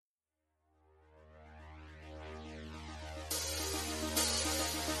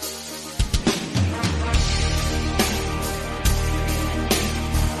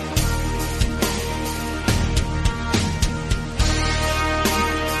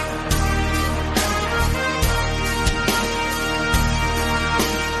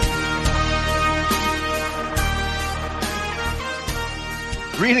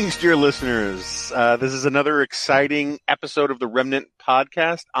Greetings, dear listeners. This is another exciting episode of the Remnant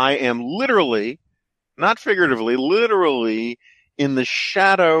Podcast. I am literally, not figuratively, literally in the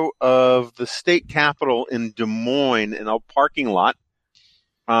shadow of the state capitol in Des Moines in a parking lot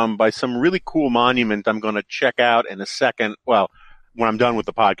by some really cool monument I'm going to check out in a second. Well, when I'm done with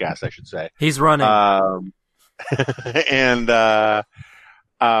the podcast, I should say. He's running. And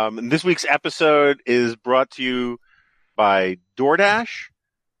this week's episode is brought to you by DoorDash,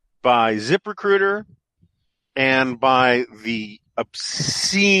 by ZipRecruiter, and by the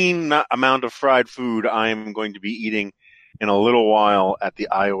obscene amount of fried food I am going to be eating in a little while at the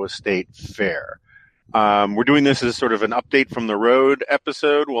Iowa State Fair. We're doing this as sort of an update from the road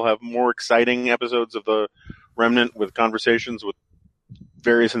episode. We'll have more exciting episodes of the Remnant with conversations with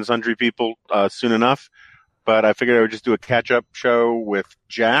various and sundry people soon enough. But I figured I would just do a catch-up show with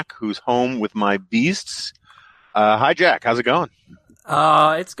Jack, who's home with my beasts. Hi, Jack. How's it going?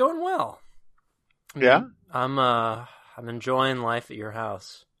 It's going well. Yeah? I'm enjoying life at your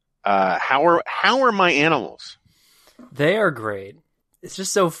house. How are my animals? They are great. It's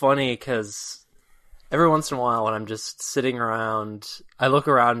just so funny because every once in a while when I'm just sitting around, I look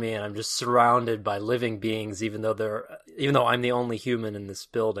around me and I'm just surrounded by living beings, even though I'm the only human in this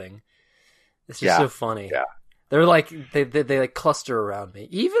building. It's just so funny. Yeah. They're like they like cluster around me.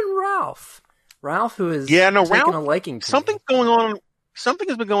 Even Ralph, who is taking a liking to something's me. going on. Something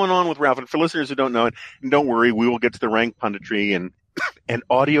has been going on with Ralph. And for listeners who don't know it, and don't worry, we will get to the rank punditry and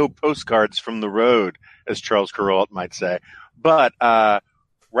audio postcards from the road, as Charles Kuralt might say. But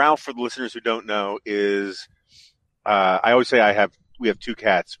Ralph, for the listeners who don't know, is I always say we have two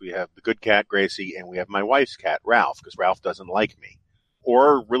cats. We have the good cat Gracie, and we have my wife's cat Ralph, because Ralph doesn't like me.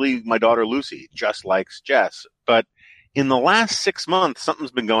 Or really my daughter Lucy just likes Jess. But in the last 6 months,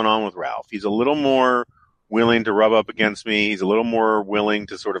 something's been going on with Ralph. He's a little more willing to rub up against me. He's a little more willing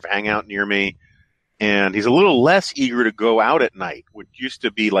to sort of hang out near me. And he's a little less eager to go out at night, which used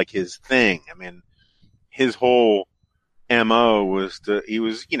to be like his thing. I mean, his whole MO was he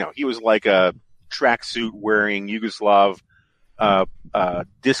was like a tracksuit wearing Yugoslav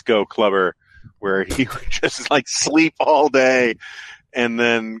disco clubber where he would just like sleep all day. And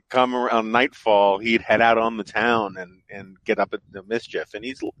then come around nightfall, he'd head out on the town and get up at the mischief. And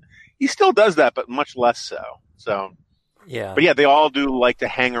he still does that, but much less so. So, yeah. But yeah, they all do like to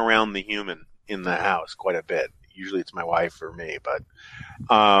hang around the human in the house quite a bit. Usually it's my wife or me, but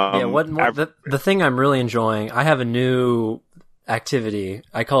the thing I'm really enjoying, I have a new activity.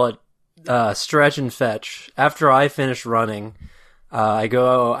 I call it stretch and fetch. After I finish running, I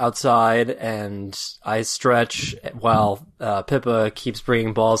go outside and I stretch while Pippa keeps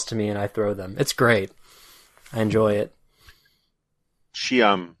bringing balls to me and I throw them. It's great. I enjoy it. She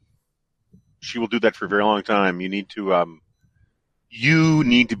will do that for a very long time. You need to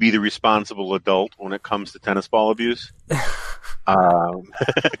be the responsible adult when it comes to tennis ball abuse.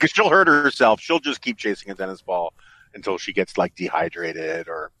 Because she'll hurt herself. She'll just keep chasing a tennis ball until she gets like dehydrated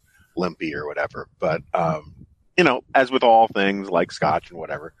or limpy or whatever. But as with all things like scotch and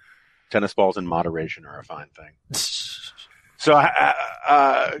whatever, tennis balls in moderation are a fine thing. So I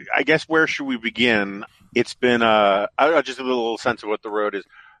guess where should we begin? It's been I'll just give a little sense of what the road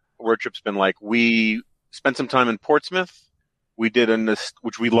trip's been like. We spent some time in Portsmouth. We did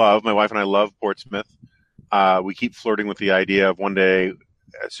which we love. My wife and I love Portsmouth. We keep flirting with the idea of one day,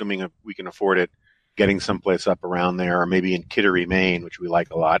 assuming we can afford it, getting someplace up around there, or maybe in Kittery, Maine, which we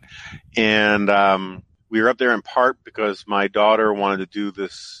like a lot. And we were up there in part because my daughter wanted to do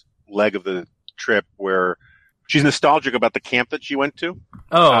this leg of the trip where she's nostalgic about the camp that she went to,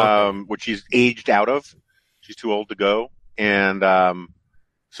 which she's aged out of. She's too old to go. And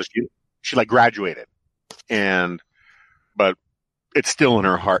so she like graduated. But it's still in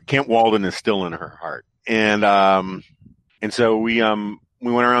her heart. Camp Walden is still in her heart. And so we went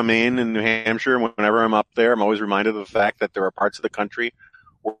around Maine and New Hampshire. And whenever I'm up there, I'm always reminded of the fact that there are parts of the country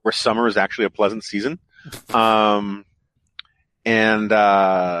where summer is actually a pleasant season. And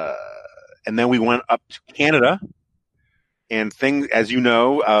then we went up to Canada, and things, as you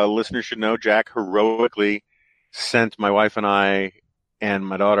know, listeners should know, Jack heroically sent my wife and I and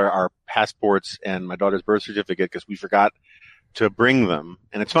my daughter our passports and my daughter's birth certificate because we forgot to bring them.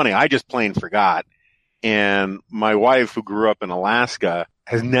 And it's funny, I just plain forgot. And my wife, who grew up in Alaska,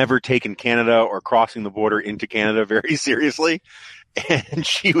 has never taken Canada or crossing the border into Canada very seriously. And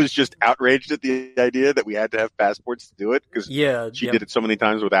she was just outraged at the idea that we had to have passports to do it because she did it so many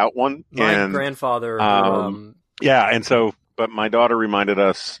times without one. My grandfather. But my daughter reminded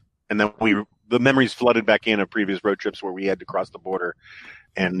us, and then the memories flooded back in of previous road trips where we had to cross the border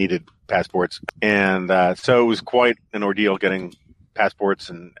and needed passports. And so it was quite an ordeal getting passports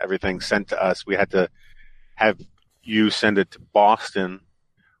and everything sent to us. We had to have you send it to Boston,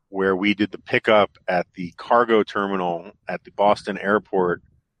 where we did the pickup at the cargo terminal at the Boston airport.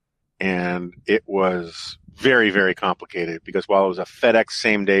 And it was very, very complicated because while it was a FedEx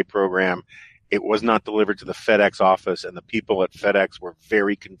same day program, it was not delivered to the FedEx office, and the people at FedEx were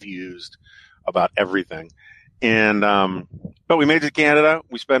very confused about everything. And but we made it to Canada.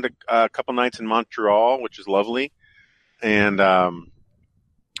 We spent a couple nights in Montreal, which is lovely, and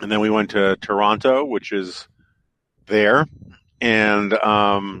then we went to Toronto, which is there, and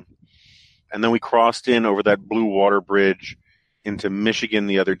then we crossed in over that blue water bridge into Michigan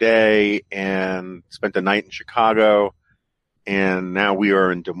the other day, and spent a night in Chicago, and now we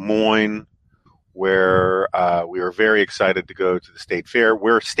are in Des Moines, where we are very excited to go to the State Fair.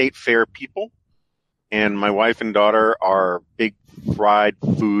 We're State Fair people, and my wife and daughter are big fried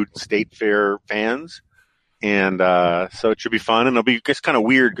food State Fair fans, and so it should be fun, and it'll be just kind of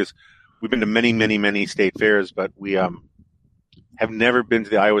weird because we've been to many, many, many State Fairs, but we have never been to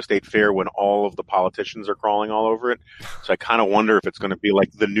the Iowa State Fair when all of the politicians are crawling all over it. So I kind of wonder if it's going to be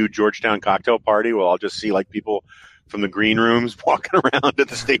like the new Georgetown cocktail party, where I'll just see like people from the green rooms walking around at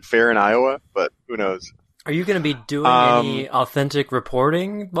the State Fair in Iowa, but who knows? Are you going to be doing any authentic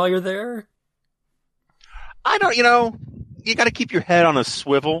reporting while you're there? I don't, you got to keep your head on a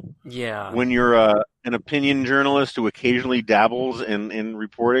swivel. Yeah. When you're an opinion journalist who occasionally dabbles in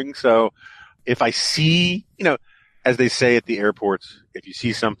reporting. So if I see, as they say at the airports, if you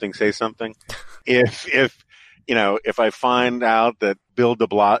see something, say something. If I find out that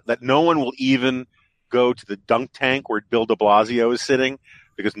that no one will even go to the dunk tank where Bill de Blasio is sitting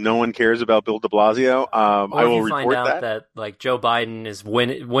because no one cares about Bill de Blasio, I will report that. Or if you find out that like Joe Biden is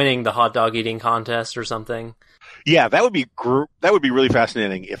winning the hot dog eating contest or something. Yeah, that would be really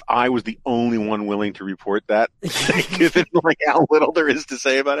fascinating if I was the only one willing to report that, given like how little there is to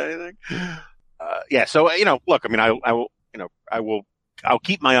say about anything. Yeah, so look, I mean, I'll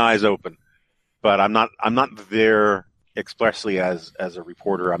keep my eyes open, but I'm not there expressly as a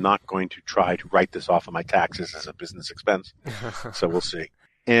reporter. I'm not going to try to write this off of my taxes as a business expense. So we'll see.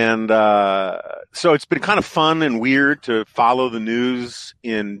 And so it's been kind of fun and weird to follow the news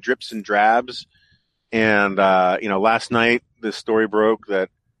in drips and drabs. And last night this story broke that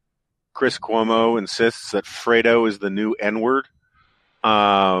Chris Cuomo insists that Fredo is the new N-word.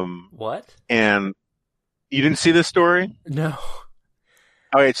 What? And you didn't see this story? No.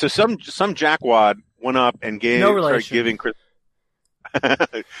 All right, so some jackwad went up and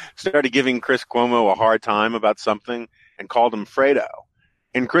started giving Chris Cuomo a hard time about something and called him Fredo.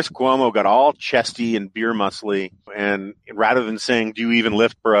 And Chris Cuomo got all chesty and beer muscly, and rather than saying, "Do you even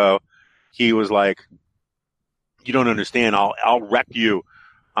lift, bro?" he was like, "You don't understand. I'll wreck you.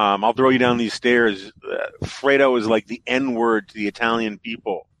 I'll throw you down these stairs." Fredo is like the N-word to the Italian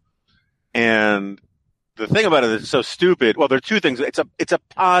people. And the thing about it is so stupid. Well, there are two things. It's a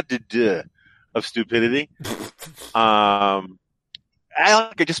pas de deux of stupidity. I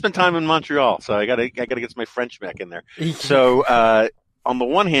just spent time in Montreal, so I gotta get my French back in there. So on the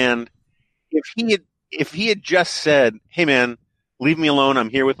one hand, if he had just said, "Hey man, leave me alone. I'm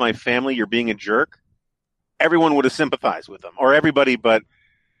here with my family. You're being a jerk," everyone would have sympathized with him, or everybody but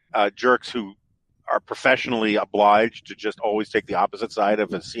jerks who are professionally obliged to just always take the opposite side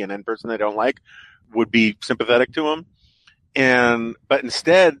of a CNN person they don't like would be sympathetic to him. But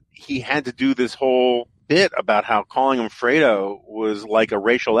instead, he had to do this whole bit about how calling him Fredo was like a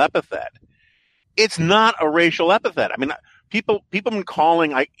racial epithet. It's not a racial epithet. I mean, people have been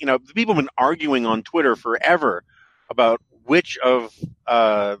people have been arguing on Twitter forever about which of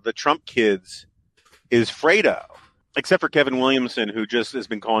the Trump kids is Fredo, except for Kevin Williamson, who just has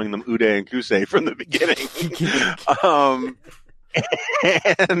been calling them Uday and Kusei from the beginning.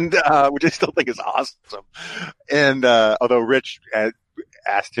 Which I still think is awesome. And although Rich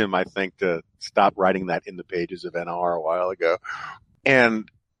asked him, I think, to stop writing that in the pages of NR a while ago. And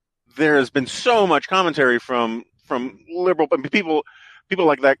there has been so much commentary from liberal people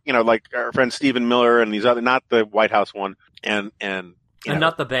like that, like our friend Stephen Miller and these other, not the White House one, and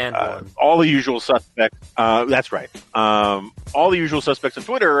not the band one. All the usual suspects. That's right. All the usual suspects on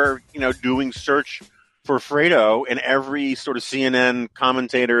Twitter are, doing search for Fredo in every sort of CNN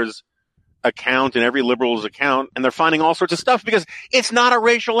commentator's account and every liberal's account, and they're finding all sorts of stuff because it's not a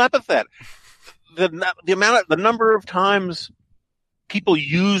racial epithet. The number of times people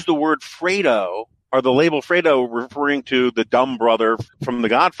use the word Fredo or the label Fredo referring to the dumb brother from The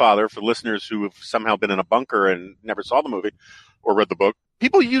Godfather, for listeners who have somehow been in a bunker and never saw the movie or read the book.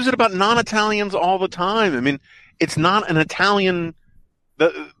 People use it about non-Italians all the time. I mean, it's not an Italian.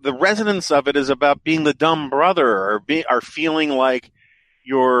 the resonance of it is about being the dumb brother or feeling like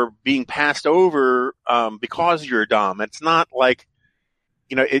you're being passed over because you're dumb. It's not like,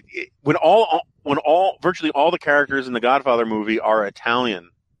 when virtually all the characters in the Godfather movie are Italian,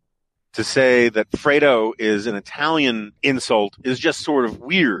 to say that Fredo is an Italian insult is just sort of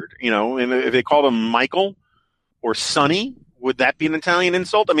weird, and if they called him Michael or Sonny, would that be an Italian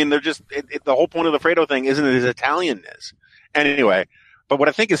insult? I mean, they're just, the whole point of the Fredo thing isn't his Italianness. Anyway, but what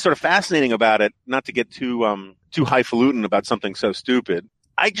I think is sort of fascinating about it, not to get too highfalutin about something so stupid,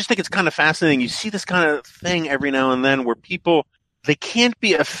 I just think it's kind of fascinating. You see this kind of thing every now and then where people, they can't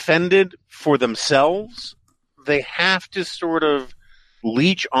be offended for themselves. They have to sort of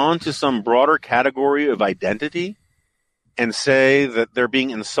leech onto some broader category of identity and say that they're being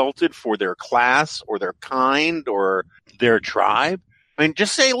insulted for their class or their kind or their tribe. I mean,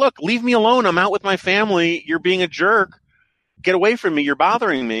 just say, look, leave me alone. I'm out with my family. You're being a jerk. Get away from me. You're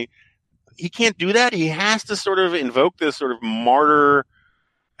bothering me. He can't do that. He has to sort of invoke this sort of martyr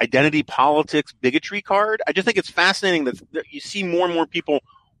identity politics bigotry card. I just think it's fascinating that you see more and more people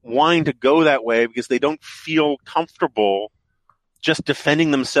wanting to go that way because they don't feel comfortable just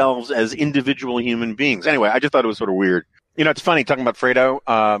defending themselves as individual human beings. Anyway, I just thought it was sort of weird. It's funny talking about Fredo.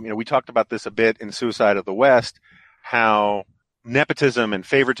 We talked about this a bit in Suicide of the West, how nepotism and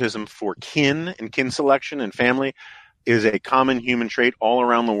favoritism for kin and kin selection and family is a common human trait all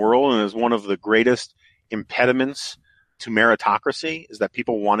around the world and is one of the greatest impediments to meritocracy, is that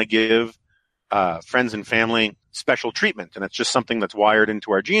people want to give friends and family special treatment. And it's just something that's wired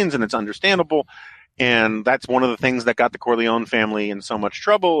into our genes, and it's understandable. And that's one of the things that got the Corleone family in so much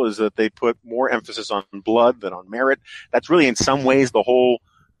trouble, is that they put more emphasis on blood than on merit. That's really in some ways the whole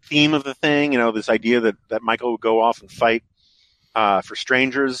theme of the thing, this idea that Michael would go off and fight for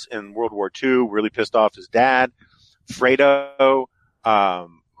strangers in World War II, really pissed off his dad. Fredo,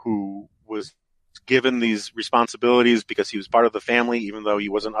 who was given these responsibilities because he was part of the family, even though he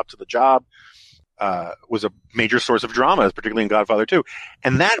wasn't up to the job, was a major source of drama, particularly in Godfather 2.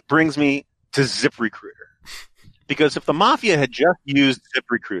 And that brings me to ZipRecruiter. Because if the Mafia had just used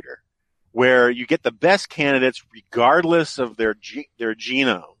ZipRecruiter, where you get the best candidates regardless of their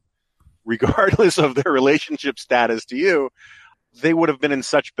genome, regardless of their relationship status to you, they would have been in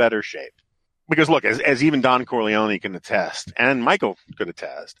such better shape. Because look, as even Don Corleone can attest, and Michael could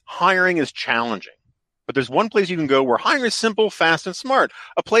attest, hiring is challenging. But there's one place you can go where hiring is simple, fast, and smart.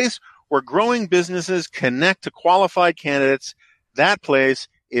 A place where growing businesses connect to qualified candidates. That place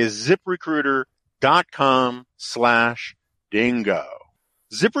is ZipRecruiter.com/dingo.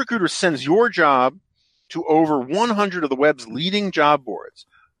 ZipRecruiter sends your job to over 100 of the web's leading job boards,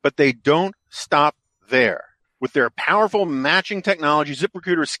 but they don't stop there. With their powerful matching technology,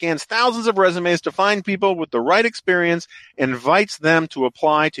 ZipRecruiter scans thousands of resumes to find people with the right experience and invites them to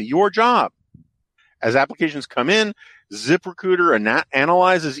apply to your job. As applications come in, ZipRecruiter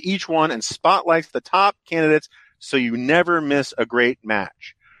analyzes each one and spotlights the top candidates so you never miss a great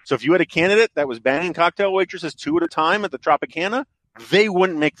match. So if you had a candidate that was banging cocktail waitresses 2 at a time at the Tropicana, they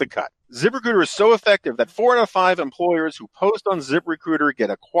wouldn't make the cut. ZipRecruiter is so effective that 4 out of 5 employers who post on ZipRecruiter get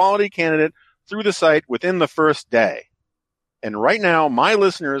a quality candidate through the site within the first day. And right now, my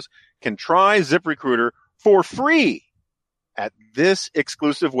listeners can try ZipRecruiter for free at this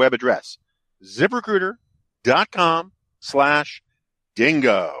exclusive web address,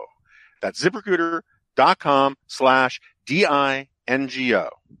 ZipRecruiter.com/dingo. That's ZipRecruiter.com/DINGO.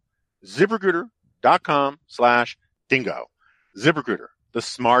 ZipRecruiter.com/dingo. ZipRecruiter, the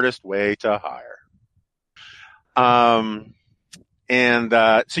smartest way to hire.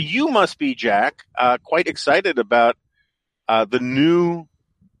 So you must be, Jack, quite excited about the new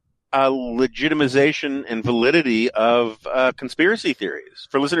legitimization and validity of conspiracy theories.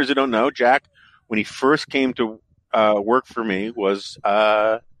 For listeners who don't know, Jack, when he first came to work for me, was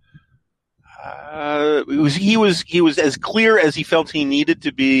he was as clear as he felt he needed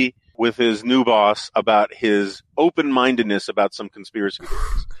to be with his new boss about his open-mindedness about some conspiracy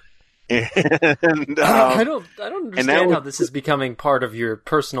theories. And I don't understand how this is becoming part of your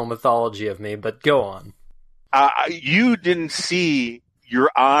personal mythology of me, but go on. You didn't see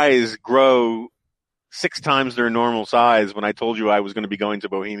your eyes grow 6 times their normal size when I told you I was going to be going to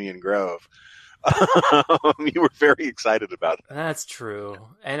Bohemian Grove. You were very excited about that. That's true.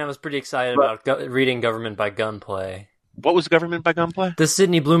 And I was pretty excited about reading Government by Gunplay. What was Government by Gunplay? The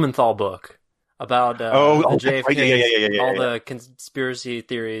Sidney Blumenthal book about the JFK, right. all the conspiracy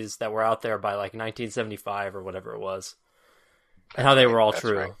theories that were out there by like 1975 or whatever it was, and how they were all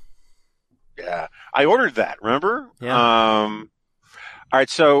true. Right. Yeah, I ordered that. Remember? Yeah. All right.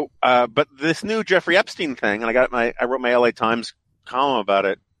 So, but this new Jeffrey Epstein thing, and I wrote my LA Times column about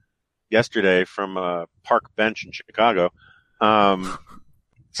it yesterday from a park bench in Chicago.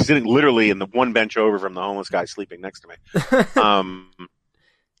 Sitting literally in the one bench over from the homeless guy sleeping next to me.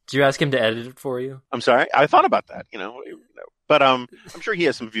 Did you ask him to edit it for you? I'm sorry. I thought about that, but I'm sure he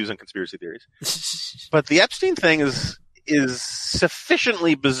has some views on conspiracy theories. But the Epstein thing is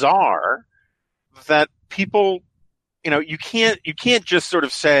sufficiently bizarre that people, you can't just sort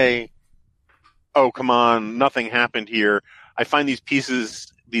of say, "Oh, come on, nothing happened here." I find these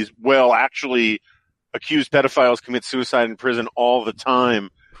pieces, actually accused pedophiles commit suicide in prison all the time,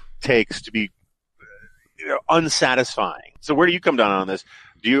 takes to be unsatisfying. So where do you come down on this?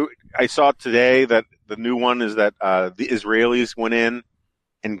 I saw today that the new one is that the Israelis went in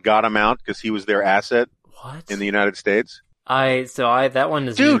and got him out because he was their asset in the United States. That one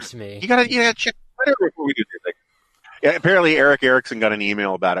is new to me. You gotta check Twitter before we do anything. Yeah, apparently Eric Erickson got an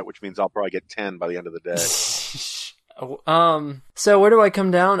email about it, which means I'll probably get 10 by the end of the day. So where do I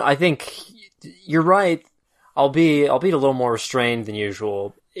come down? I think you're right. I'll be a little more restrained than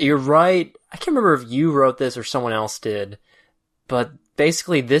usual. You're right. I can't remember if you wrote this or someone else did, but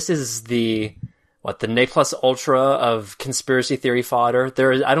basically this is the ne plus ultra of conspiracy theory fodder.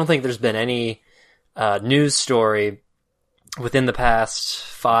 I don't think there's been any news story within the past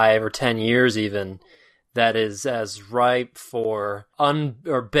 5 or 10 years even that is as ripe for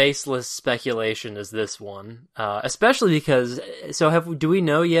or baseless speculation as this one. Especially because, do we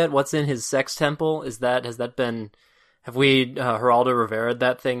know yet what's in his sex temple? Have we Geraldo Rivera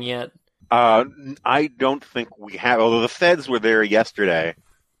that thing yet? I don't think we have, although the feds were there yesterday,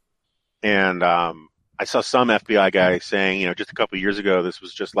 and I saw some FBI guy saying, just a couple of years ago, this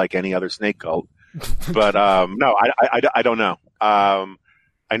was just like any other snake cult. But no, I don't know.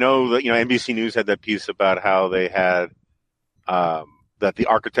 I know that NBC News had that piece about how they had that the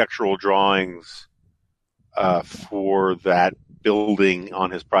architectural drawings for that building on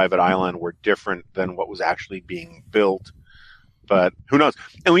his private island were different than what was actually being built. But who knows?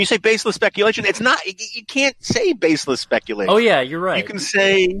 And when you say baseless speculation, it's not. You can't say baseless speculation. Oh yeah, you're right. You can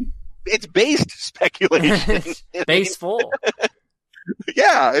say it's based speculation. Baseful.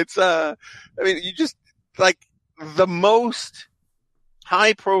 Yeah, it's. You just like the most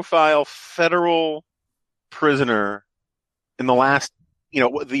high-profile federal prisoner in the last,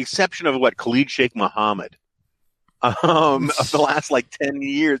 the exception of Khalid Sheikh Mohammed, of the last 15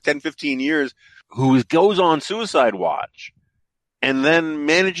 years, who goes on suicide watch and then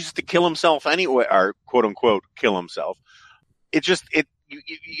manages to kill himself anyway, or quote unquote kill himself.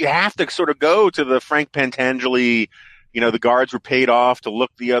 You have to sort of go to the Frank Pentangeli, the guards were paid off to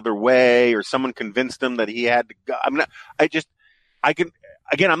look the other way, or someone convinced them that he had to go. I'm not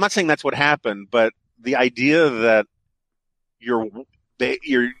saying that's what happened, but the idea that you're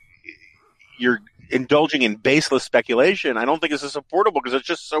indulging in baseless speculation, I don't think is supportable because it's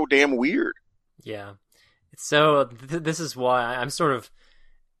just so damn weird. Yeah. So this is why I'm sort of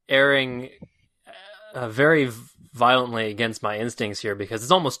erring very violently against my instincts here, because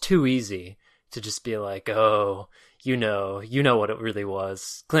it's almost too easy to just be like, oh, you know what it really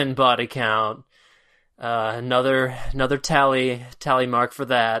was. Clinton body count, another tally mark for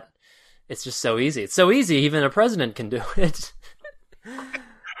that. It's just so easy. It's so easy, even a president can do it.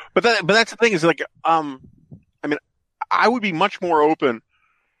 But that's the thing is I would be much more open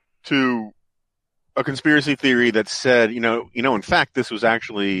to a conspiracy theory that said, in fact, this was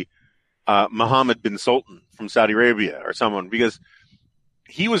actually Mohammed bin Sultan from Saudi Arabia or someone, because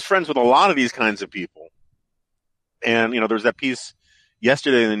he was friends with a lot of these kinds of people. And, there was that piece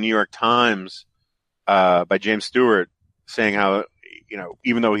yesterday in the New York Times by James Stewart saying how,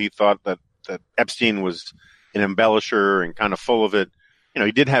 even though he thought that Epstein was an embellisher and kind of full of it,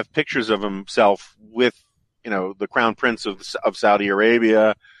 he did have pictures of himself with, the crown prince of Saudi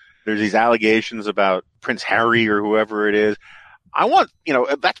Arabia. There's these allegations about Prince Harry or whoever it is.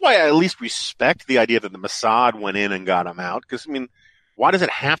 That's why I at least respect the idea that the Mossad went in and got him out. Because, why does it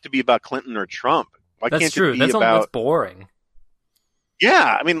have to be about Clinton or Trump? Why that's can't true. It be That's boring.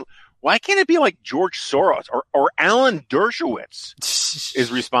 Yeah, why can't it be like George Soros or Alan Dershowitz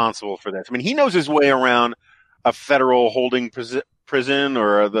is responsible for this? He knows his way around a federal holding prison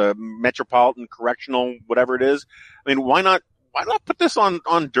or the Metropolitan Correctional, whatever it is. Why not put this on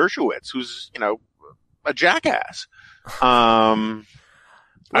Dershowitz, who's, a jackass? I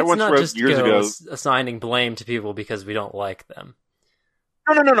once not wrote just years ago assigning blame to people because we don't like them.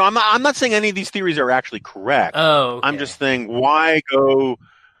 No. I'm not saying any of these theories are actually correct. Oh, okay. I'm just saying, why go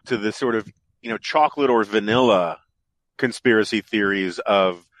to the sort of, chocolate or vanilla conspiracy theories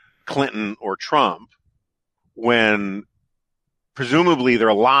of Clinton or Trump when presumably there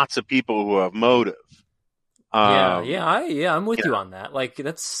are lots of people who have motive. Yeah, Um, I'm with you you know, on that. Like,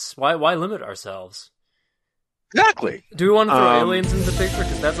 that's why limit ourselves? exactly. Do we want to throw Um, aliens into the picture?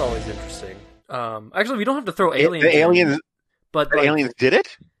 Because that's always interesting. Actually, we don't have to throw the aliens in, aliens, but the like, aliens did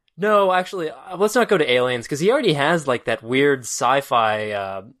it. no, actually, let's not go to aliens because he already has like that weird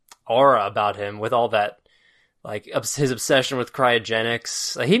sci-fi aura about him with all that like his obsession with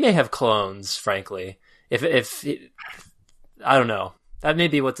cryogenics. He may have clones, frankly. If I don't know, that may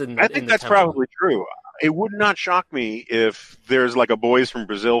be what's I in think the that's temple. probably true. It would not shock me if there's like a boys from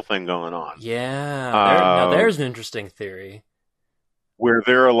Brazil thing going on, Yeah, uh, there's an interesting theory. where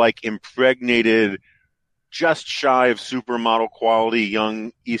there are like impregnated, just shy of supermodel quality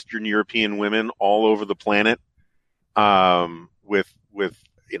young Eastern European women all over the planet, with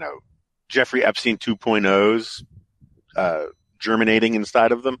Jeffrey Epstein 2.0s germinating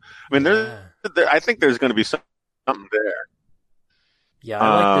inside of them. I mean, Yeah. I think there's going to be something there. Yeah,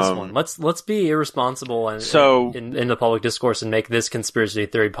 I like this one. Um, Let's be irresponsible and so in the public discourse and make this conspiracy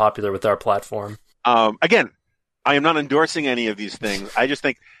theory popular with our platform. again, I am not endorsing any of these things. I just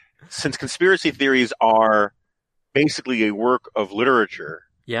think since conspiracy theories are basically a work of literature,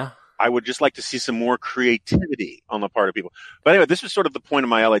 Yeah. I would just like to see some more creativity on the part of people. But anyway, this was sort of the point of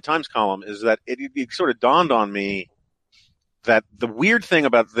my LA Times column, is that it sort of dawned on me that the weird thing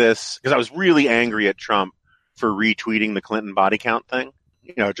about this, because I was really angry at Trump for retweeting the Clinton body count thing.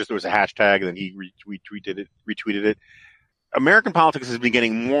 Just there was a hashtag and then he retweeted it. American politics has been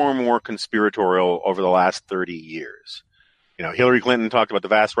getting more and more conspiratorial over the last 30 years. Hillary Clinton talked about the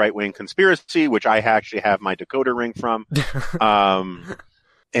vast right-wing conspiracy, which I actually have my decoder ring from.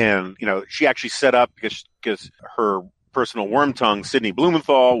 And she actually set up, because her personal worm tongue, Sidney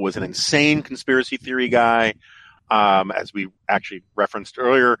Blumenthal, was an insane conspiracy theory guy. As we actually referenced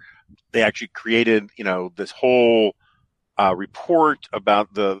earlier, they actually created, this whole report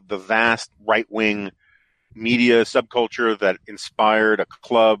about the vast right-wing media subculture that inspired a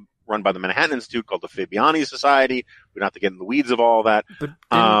club run by the Manhattan Institute called the Fabiani Society. We don't have to get in the weeds of all that. But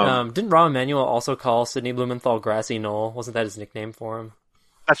didn't Rahm Emanuel also call Sidney Blumenthal Grassy Knoll? Wasn't that his nickname for him?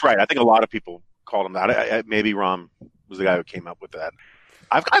 That's right. I think a lot of people called him that. Maybe Rahm was the guy who came up with that.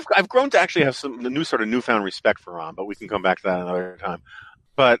 I've grown to actually have some newfound respect for Rahm, but we can come back to that another time.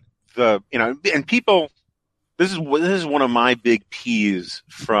 But and people, this is one of my big peeves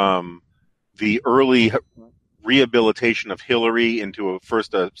from the early rehabilitation of Hillary into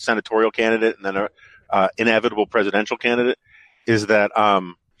first a senatorial candidate and then a inevitable presidential candidate, is that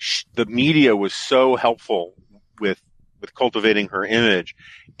the media was so helpful with cultivating her image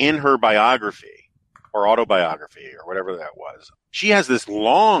in her biography or autobiography or whatever that was. She has this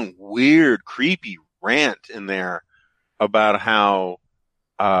long, weird, creepy rant in there about how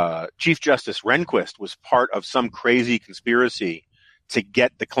Chief Justice Rehnquist was part of some crazy conspiracy to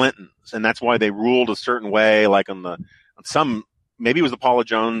get the Clintons, and that's why they ruled a certain way, like maybe it was the Paula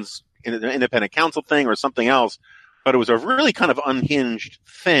Jones independent counsel thing or something else, but it was a really kind of unhinged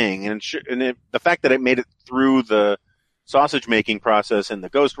thing, and the fact that it made it through the sausage making process and the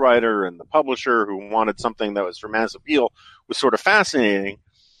ghostwriter and the publisher who wanted something that was for mass appeal was sort of fascinating.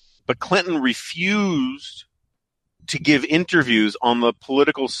 But Clinton refused to give interviews on the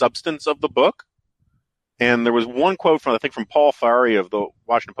political substance of the book. And there was one quote from Paul Farhi of the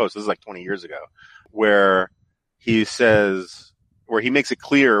Washington Post, this is like 20 years ago, where he makes it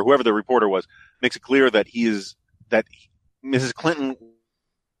clear, whoever the reporter was, makes it clear that Mrs. Clinton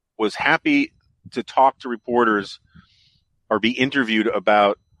was happy to talk to reporters or be interviewed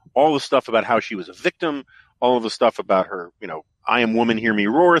about all the stuff about how she was a victim, all of the stuff about her, I am woman, hear me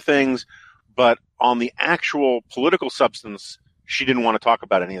roar things. But on the actual political substance, she didn't want to talk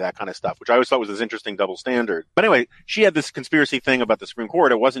about any of that kind of stuff, which I always thought was this interesting double standard. But anyway, she had this conspiracy thing about the Supreme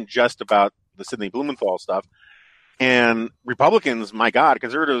Court. It wasn't just about the Sidney Blumenthal stuff. And Republicans, my God,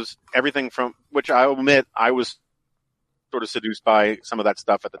 conservatives, everything from, which I will admit, I was sort of seduced by some of that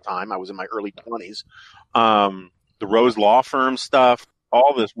stuff at the time. I was in my early 20s. The Rose Law Firm stuff,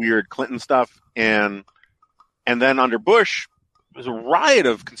 all this weird Clinton stuff. And then under Bush, there was a riot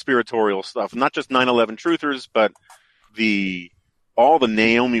of conspiratorial stuff, not just 9/11 truthers, but all the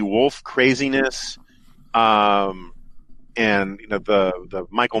Naomi Wolf craziness, and the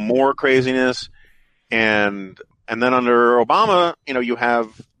Michael Moore craziness, and then under Obama, you have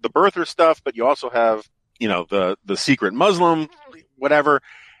the birther stuff, but you also have the secret Muslim, whatever.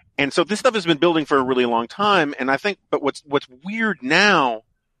 And so this stuff has been building for a really long time. And I think, but what's weird now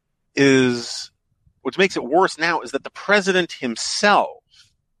is, what makes it worse now is that the president himself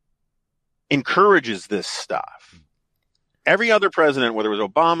encourages this stuff. Every other president, whether it was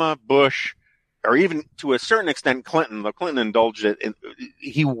Obama, Bush, or even to a certain extent Clinton, though Clinton indulged it,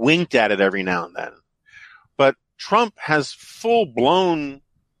 he winked at it every now and then. Trump has full-blown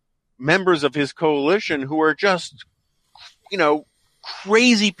members of his coalition who are just,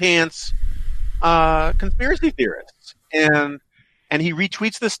 crazy pants conspiracy theorists. And he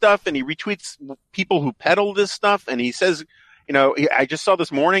retweets this stuff, and he retweets people who peddle this stuff, and he says, I just saw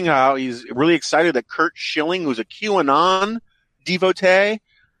this morning how he's really excited that Kurt Schilling, who's a QAnon devotee,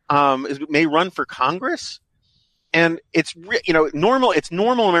 may run for Congress. And it's normal. It's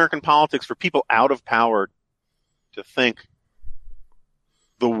normal American politics for people out of power to think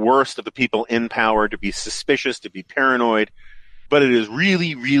the worst of the people in power, to be suspicious, to be paranoid. But it is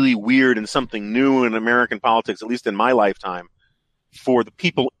really, really weird and something new in American politics, at least in my lifetime, for the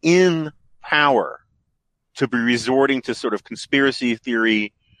people in power to be resorting to sort of conspiracy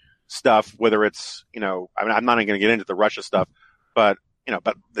theory stuff, whether it's, I'm not even going to get into the Russia stuff, but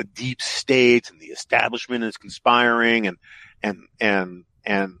the deep state and the establishment is conspiring and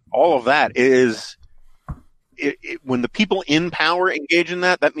all of that is when the people in power engage in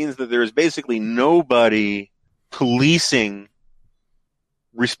that means that there is basically nobody policing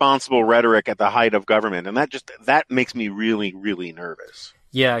responsible rhetoric at the height of government. And that makes me really, really nervous.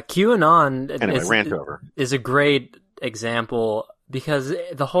 Yeah. QAnon anyway, is a great example because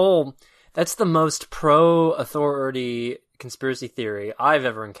that's the most pro-authority conspiracy theory I've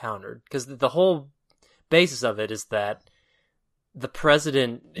ever encountered, because the whole basis of it is that the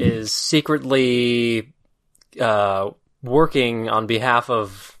president is secretly working on behalf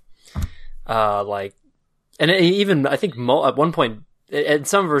of and even I think at one point in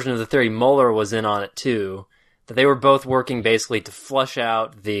some version of the theory Mueller was in on it too, that they were both working basically to flush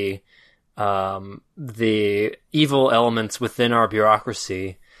out the evil elements within our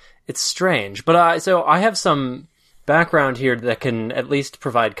bureaucracy. It's strange, but so I have some background here that can at least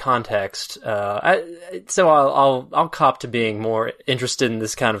provide context. So I'll cop to being more interested in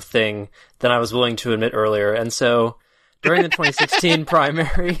this kind of thing than I was willing to admit earlier. And so during the 2016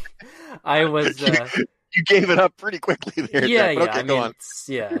 primary, I was. You gave it up pretty quickly there. Yeah, Jack, yeah. Go on.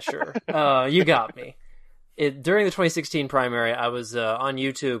 Yeah, sure. You got me. During the 2016 primary, I was on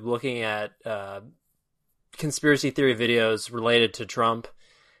YouTube looking at conspiracy theory videos related to Trump.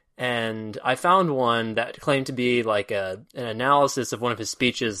 And I found one that claimed to be like an analysis of one of his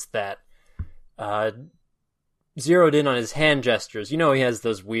speeches that zeroed in on his hand gestures. He has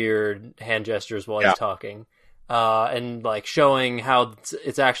those weird hand gestures while he's talking. And like showing how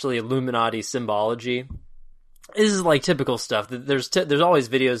it's actually Illuminati symbology. This is like typical stuff. There's always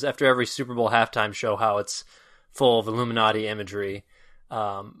videos after every Super Bowl halftime show how it's full of Illuminati imagery.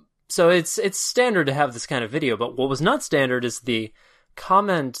 So it's standard to have this kind of video. But what was not standard is the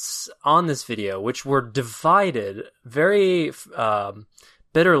comments on this video, which were divided very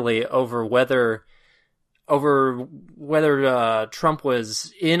bitterly over whether Trump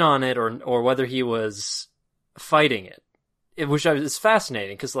was in on it or whether he was fighting it, which is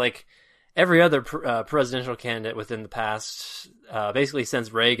fascinating because like every other presidential candidate within the past, basically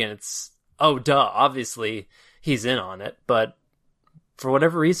since Reagan, it's obviously he's in on it, but for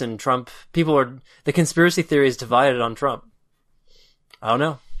whatever reason, the conspiracy theory is divided on Trump. I don't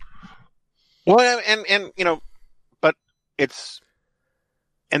know. Well, and but the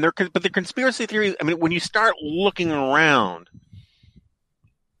conspiracy theories. I mean, when you start looking around,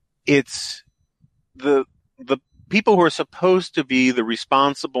 it's the people who are supposed to be the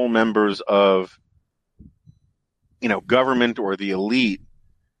responsible members of, government or the elite.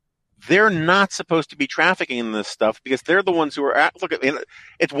 They're not supposed to be trafficking in this stuff because they're the ones who are.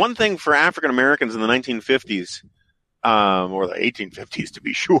 It's one thing for African Americans in the 1950s. Or the 1850s to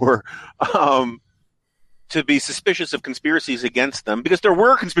be sure, to be suspicious of conspiracies against them because there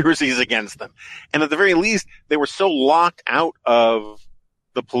were conspiracies against them. And at the very least, they were so locked out of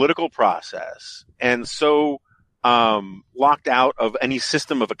the political process and so locked out of any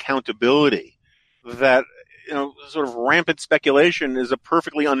system of accountability that, sort of rampant speculation is a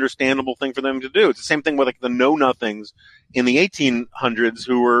perfectly understandable thing for them to do. It's the same thing with like the know-nothings in the 1800s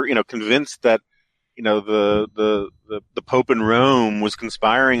who were, convinced that the Pope in Rome was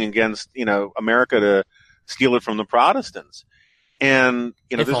conspiring against, America to steal it from the Protestants. And,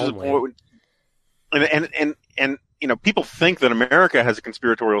 this is, and people think that America has a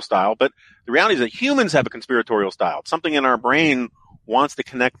conspiratorial style, but the reality is that humans have a conspiratorial style. Something in our brain wants to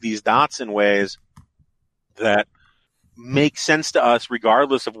connect these dots in ways that make sense to us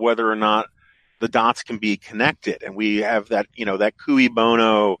regardless of whether or not the dots can be connected. And we have that, that cui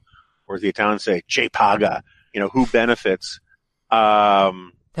bono, or as the Italians say, che paga, who benefits.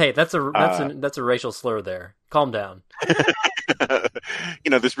 Hey, that's a racial slur there. Calm down.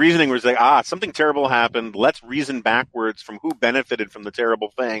 This reasoning was like, something terrible happened. Let's reason backwards from who benefited from the terrible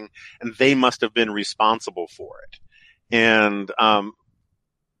thing, and they must have been responsible for it. And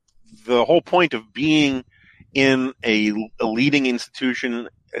the whole point of being in a leading institution,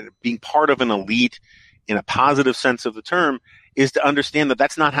 being part of an elite in a positive sense of the term, is to understand that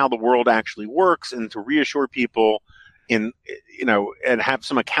that's not how the world actually works, and to reassure people and have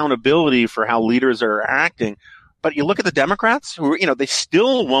some accountability for how leaders are acting. But you look at the Democrats who, they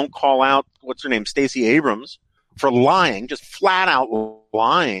still won't call out, what's her name, Stacey Abrams, for lying, just flat out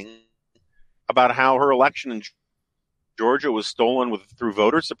lying about how her election in Georgia was stolen through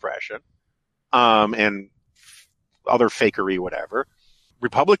voter suppression, and other fakery, whatever.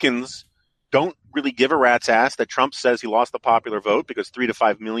 Republicans don't really give a rat's ass that Trump says he lost the popular vote because 3 to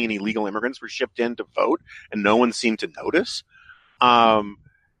 5 million illegal immigrants were shipped in to vote, and no one seemed to notice.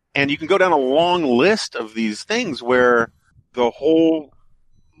 And you can go down a long list of these things where the whole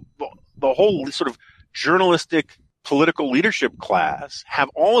sort of journalistic political leadership class have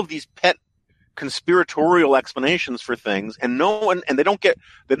all of these pet conspiratorial explanations for things, and no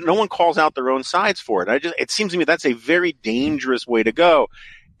one calls out their own sides for it. It seems to me that's a very dangerous way to go.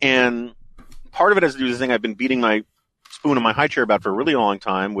 And part of it has to do with this thing I've been beating my spoon in my high chair about for a really long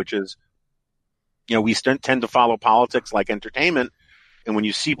time, which is, we tend to follow politics like entertainment. And when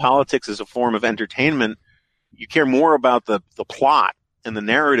you see politics as a form of entertainment, you care more about the plot and the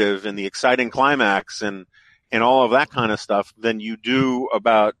narrative and the exciting climax and all of that kind of stuff than you do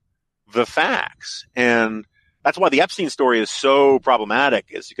about the facts. And that's why the Epstein story is so problematic,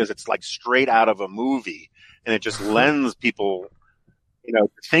 is because it's like straight out of a movie, and it just lends people,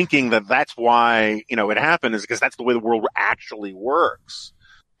 thinking that that's why, it happened, is because that's the way the world actually works.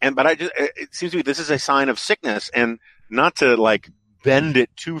 But it seems to me this is a sign of sickness, and not to bend it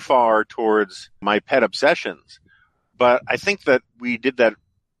too far towards my pet obsessions. But I think that we did that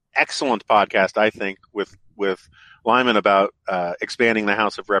excellent podcast, I think, with Lyman about expanding the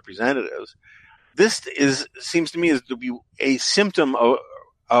House of Representatives. This seems to me as to be a symptom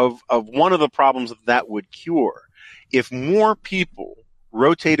of one of the problems that would cure. If more people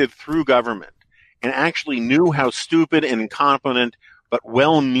rotated through government and actually knew how stupid and incompetent but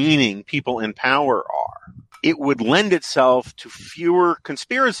well-meaning people in power are, it would lend itself to fewer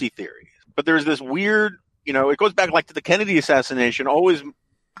conspiracy theories. But there's this weird, it goes back to the Kennedy assassination. Always,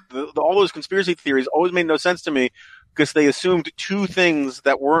 all those conspiracy theories always made no sense to me because they assumed two things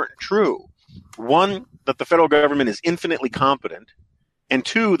that weren't true. One, that the federal government is infinitely competent, and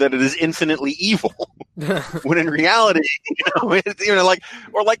two, that it is infinitely evil. When in reality, just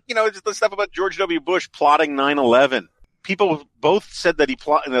the stuff about George W. Bush plotting 9/11. People both said that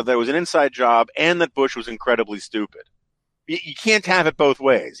that it was an inside job and that Bush was incredibly stupid. You can't have it both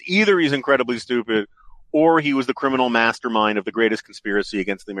ways. Either he's incredibly stupid or he was the criminal mastermind of the greatest conspiracy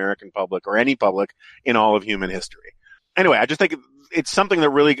against the American public or any public in all of human history. Anyway, I just think it's something that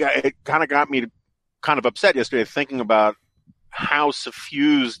really kind of got me kind of upset yesterday, thinking about how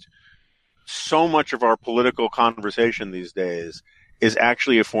suffused so much of our political conversation these days is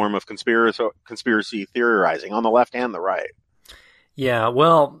actually a form of conspiracy theorizing on the left and the right. Yeah,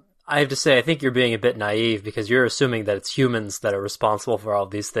 well, I have to say, I think you're being a bit naive because you're assuming that it's humans that are responsible for all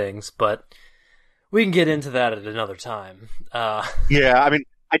these things, but we can get into that at another time. Yeah, I mean,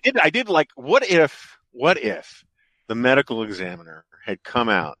 I did what if the medical examiner had come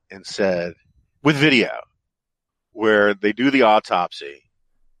out and said, with video, where they do the autopsy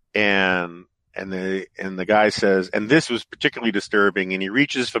and the guy says, and this was particularly disturbing, and he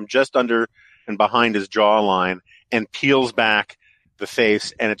reaches from just under and behind his jawline and peels back the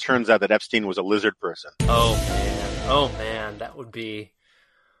face, and it turns out that Epstein was a lizard person. Oh man, that would be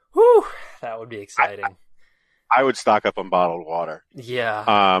exciting. I would stock up on bottled water. Yeah.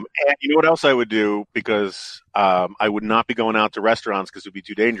 And you know what else I would do? Because I would not be going out to restaurants because it would be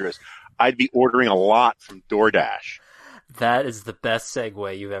too dangerous. I'd be ordering a lot from DoorDash. That is the best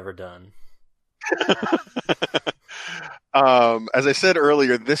segue you've ever done. As I said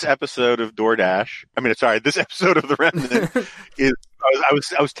earlier, this episode of this episode of The Remnant is.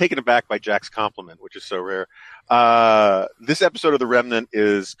 I was taken aback by Jack's compliment, which is so rare. This episode of The Remnant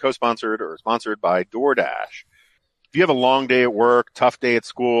is co-sponsored or sponsored by DoorDash. If you have a long day at work, tough day at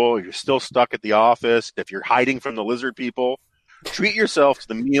school, you're still stuck at the office, if you're hiding from the lizard people, treat yourself to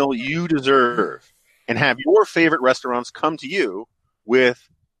the meal you deserve and have your favorite restaurants come to you with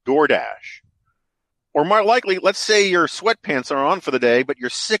DoorDash. Or more likely, let's say your sweatpants are on for the day, but you're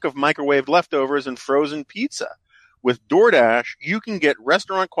sick of microwaved leftovers and frozen pizza. With DoorDash, you can get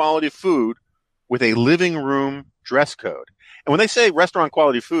restaurant quality food with a living room dress code. And when they say restaurant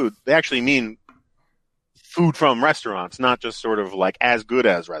quality food, they actually mean food from restaurants, not just sort of like as good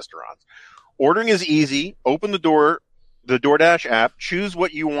as restaurants. Ordering is easy. Open the DoorDash app, choose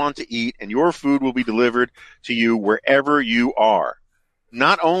what you want to eat, and your food will be delivered to you wherever you are.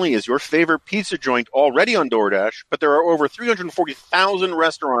 Not only is your favorite pizza joint already on DoorDash, but there are over 340,000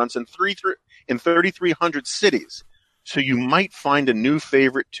 restaurants in 3,300 cities. So you might find a new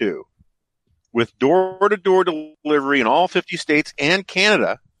favorite too. With door-to-door delivery in all 50 states and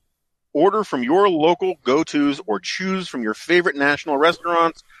Canada, order from your local go-tos or choose from your favorite national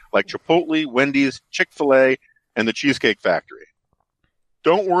restaurants like Chipotle, Wendy's, Chick-fil-A, and the Cheesecake Factory.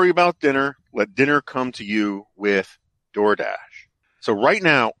 Don't worry about dinner. Let dinner come to you with DoorDash. So right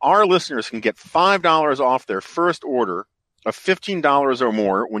now, our listeners can get $5 off their first order of $15 or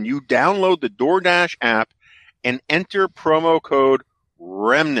more when you download the DoorDash app and enter promo code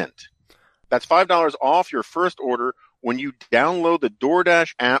REMNANT. That's $5 off your first order when you download the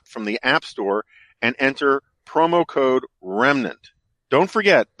DoorDash app from the App Store and enter promo code REMNANT. Don't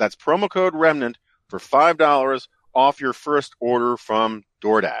forget, that's promo code REMNANT for $5 off your first order from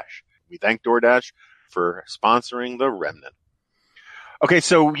DoorDash. We thank DoorDash for sponsoring the Remnant. Okay,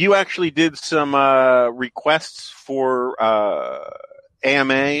 so you actually did some requests for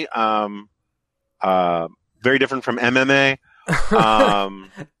AMA, very different from MMA.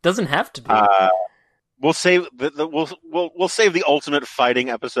 Doesn't have to be. We'll save we'll save the ultimate fighting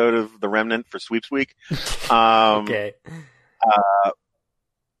episode of the Remnant for Sweeps Week. Okay.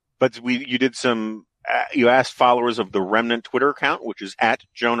 But you did some. You asked followers of the Remnant Twitter account, which is at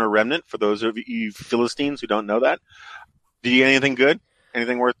Jonah Remnant. For those of you Philistines who don't know that, did you get anything good?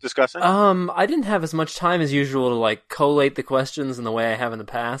 Anything worth discussing? I didn't have as much time as usual to like collate the questions in the way I have in the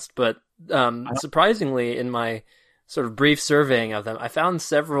past, but surprisingly, in my sort of brief surveying of them, I found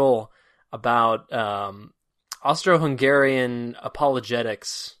several about Austro-Hungarian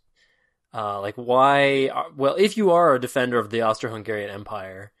apologetics. Like why? Well, if you are a defender of the Austro-Hungarian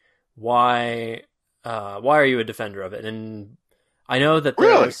Empire, why are you a defender of it? And I know that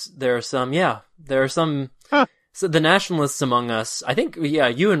there are some. Huh. So the nationalists among us, I think,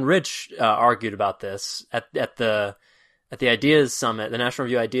 you and Rich argued about this at the Ideas Summit, the National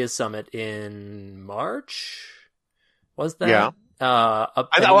Review Ideas Summit in March. Was that? Yeah.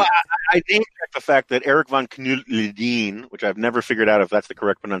 I think the fact that Eric von Knut-Ledeen, which I've never figured out if that's the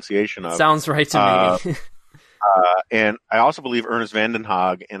correct pronunciation of, sounds right to me. and I also believe Ernest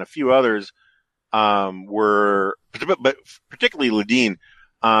Vandenhaag and a few others were, but particularly Ledeen,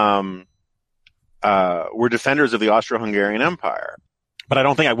 were defenders of the Austro-Hungarian Empire. But I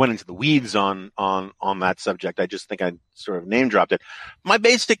don't think I went into the weeds on that subject. I just think I sort of name dropped it. My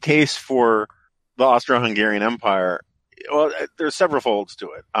basic case for the Austro-Hungarian Empire, well, there's several folds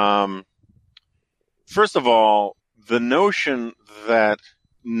to it. First of all, the notion that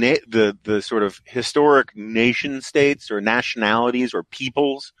the sort of historic nation states or nationalities or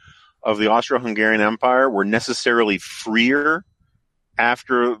peoples of the Austro-Hungarian Empire were necessarily freer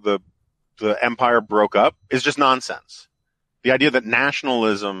after the empire broke up is just nonsense. The idea that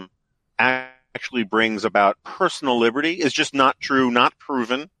nationalism actually brings about personal liberty is just not true, not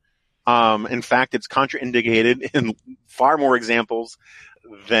proven. In fact, it's contraindicated in far more examples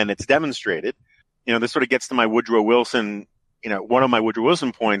than it's demonstrated. This sort of gets to my Woodrow Wilson, one of my Woodrow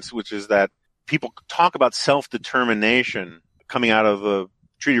Wilson points, which is that people talk about self-determination coming out of the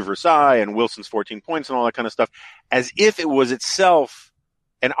Treaty of Versailles and Wilson's 14 points and all that kind of stuff as if it was itself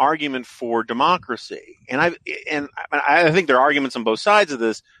an argument for democracy. And I think there are arguments on both sides of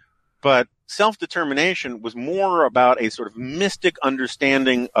this, but self-determination was more about a sort of mystic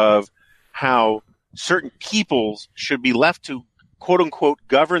understanding of how certain peoples should be left to, quote unquote,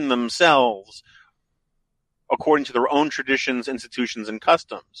 govern themselves according to their own traditions, institutions, and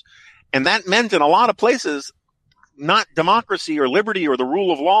customs. And that meant in a lot of places, not democracy or liberty or the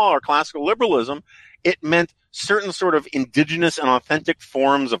rule of law or classical liberalism. It meant certain sort of indigenous and authentic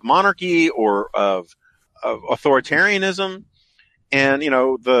forms of monarchy or of authoritarianism. And,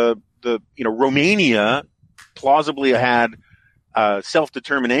 Romania plausibly had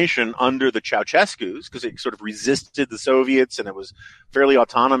self-determination under the Ceausescus because it sort of resisted the Soviets and it was fairly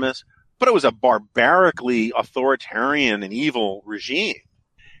autonomous, but it was a barbarically authoritarian and evil regime.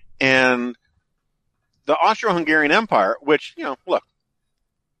 And the Austro-Hungarian Empire, which, look,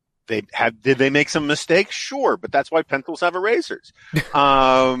 did they make some mistakes? Sure, but that's why pencils have erasers.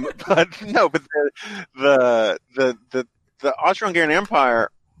 But the Austro-Hungarian Empire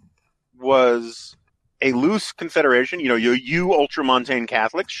was a loose confederation. You ultramontane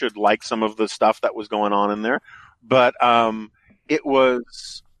Catholics should like some of the stuff that was going on in there, but it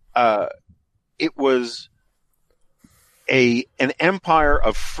was an empire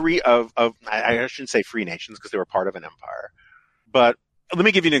of I shouldn't say free nations because they were part of an empire. But let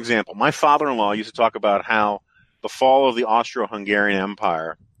me give you an example. My father-in-law used to talk about how the fall of the Austro-Hungarian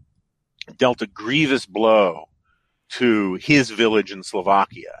Empire dealt a grievous blow to his village in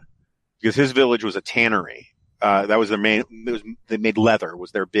Slovakia, because his village was a tannery. That was their main. They made leather,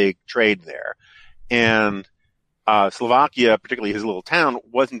 was their big trade there, and Slovakia, particularly his little town,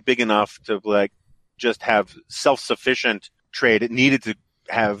 wasn't big enough to just have self-sufficient trade. It needed to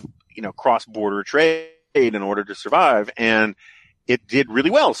have cross-border trade in order to survive, and it did really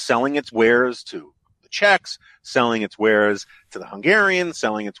well, selling its wares to the Czechs, selling its wares to the Hungarians,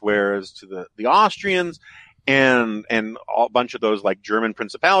 selling its wares to the Austrians, and a bunch of those like German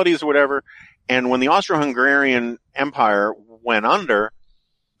principalities or whatever. And when the Austro-Hungarian Empire went under,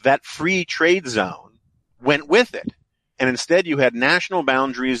 that free trade zone went with it. And instead you had national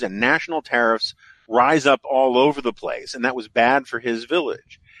boundaries and national tariffs rise up all over the place. And that was bad for his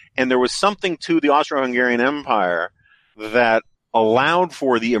village. And there was something to the Austro-Hungarian Empire that allowed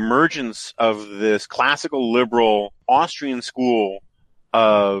for the emergence of this classical liberal Austrian school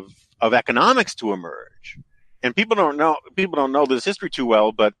of economics to emerge. And people don't know this history too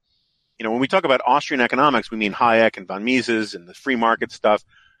well, but when we talk about Austrian economics, we mean Hayek and von Mises and the free market stuff.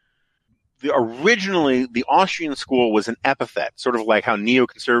 Originally, the Austrian school was an epithet, sort of like how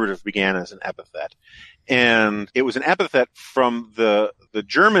neoconservative began as an epithet. And it was an epithet from the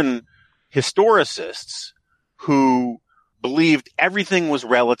German historicists who believed everything was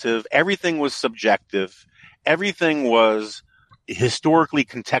relative, everything was subjective, everything was historically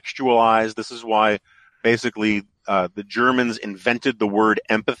contextualized. This is why basically the Germans invented the word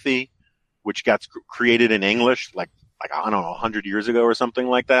empathy, which got created in English like I don't know, 100 years ago or something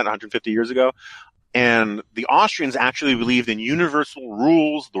like that, 150 years ago. And the Austrians actually believed in universal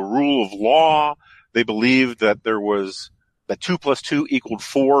rules, the rule of law. They believed that that 2 + 2 =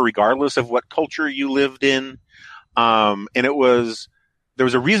 4, regardless of what culture you lived in. And there was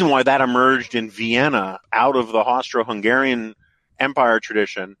a reason why that emerged in Vienna out of the Austro-Hungarian Empire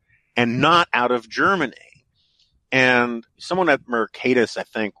tradition and not out of Germany. And someone at Mercatus, I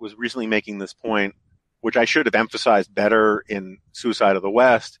think, was recently making this point, which I should have emphasized better in Suicide of the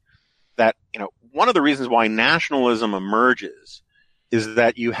West, that, one of the reasons why nationalism emerges is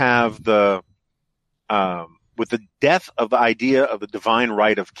that you have with the death of the idea of the divine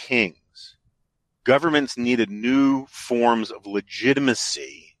right of kings, governments needed new forms of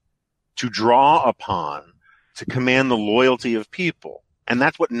legitimacy to draw upon to command the loyalty of people. And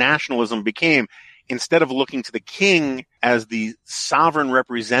that's what nationalism became. Instead of looking to the king as the sovereign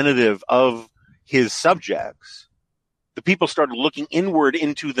representative of his subjects, the people started looking inward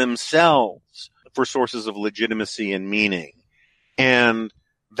into themselves for sources of legitimacy and meaning. And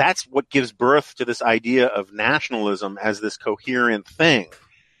that's what gives birth to this idea of nationalism as this coherent thing.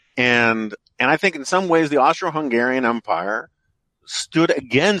 And I think in some ways the Austro-Hungarian Empire stood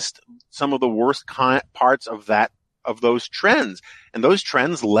against some of the worst parts of those trends. And those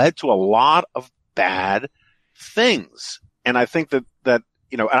trends led to a lot of bad things. And I think that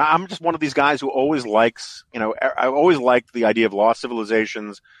and I'm just one of these guys who always likes, I always liked the idea of lost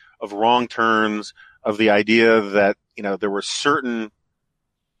civilizations, of wrong turns, of the idea that, there were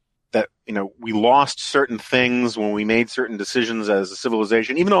we lost certain things when we made certain decisions as a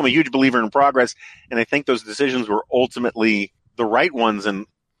civilization, even though I'm a huge believer in progress. And I think those decisions were ultimately the right ones in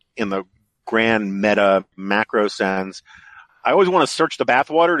the grand meta macro sense. I always want to search the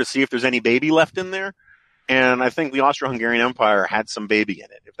bathwater to see if there's any baby left in there. And I think the Austro-Hungarian Empire had some baby in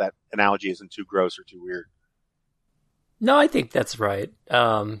it, if that analogy isn't too gross or too weird. No, I think that's right.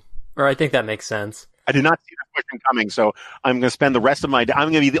 Or I think that makes sense. I did not see the question coming, so I'm going to spend the rest of my day.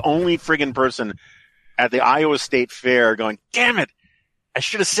 I'm going to be the only friggin' person at the Iowa State Fair going, damn it, I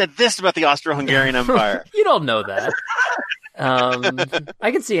should have said this about the Austro-Hungarian Empire. You don't know that.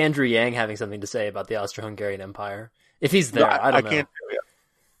 I can see Andrew Yang having something to say about the Austro-Hungarian Empire. If he's there, I don't know. Can't do it.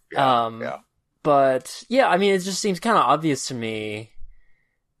 Yeah. But, yeah, I mean, it just seems kind of obvious to me,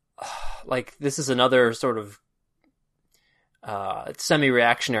 like, this is another sort of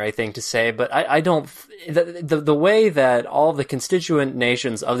semi-reactionary thing to say, but I don't... The way that all the constituent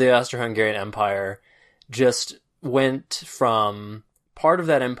nations of the Austro-Hungarian Empire just went from part of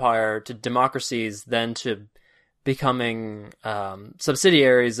that empire to democracies, then to becoming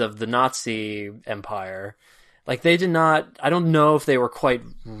subsidiaries of the Nazi empire. Like, they did not... I don't know if they were quite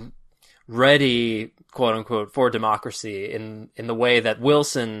ready, quote unquote, for democracy in the way that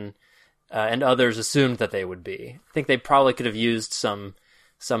Wilson and others assumed that they would be. I think they probably could have used some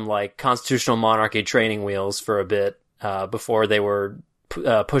like constitutional monarchy training wheels for a bit before they were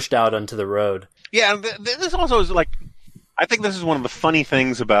pushed out onto the road. Yeah, this also is like, I think this is one of the funny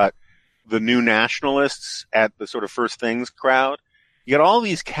things about the new nationalists at the sort of First Things crowd. You got all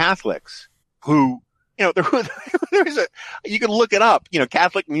these Catholics who, there's you can look it up.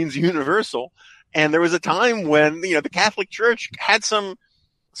 Catholic means universal. And there was a time when, the Catholic Church had some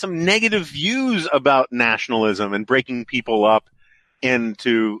negative views about nationalism and breaking people up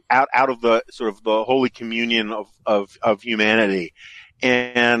into out of the sort of the holy communion of humanity.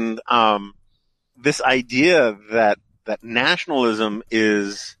 And, this idea that nationalism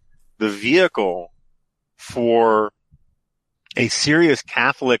is the vehicle for a serious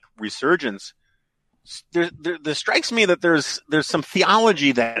Catholic resurgence, there strikes me that there's some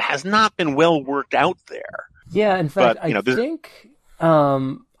theology that has not been well worked out there. Yeah, in fact, I think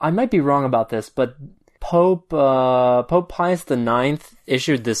I might be wrong about this, but Pope Pius IX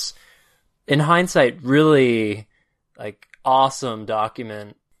issued this, in hindsight, really awesome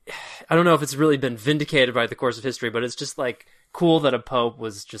document. I don't know if it's really been vindicated by the course of history, but it's just cool that a pope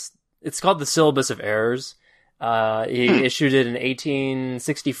was just. It's called the Syllabus of Errors. He issued it in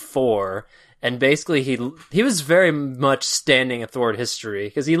 1864, and basically he was very much standing athwart history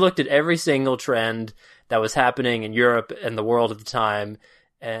because he looked at every single trend that was happening in Europe and the world at the time,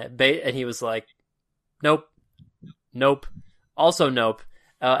 and he was like, nope, also nope.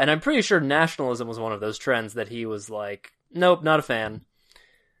 And I'm pretty sure nationalism was one of those trends that he was like, nope, not a fan.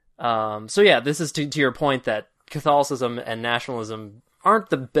 So yeah, this is to your point that Catholicism and nationalism aren't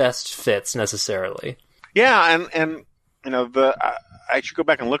the best fits necessarily. Yeah, and I should go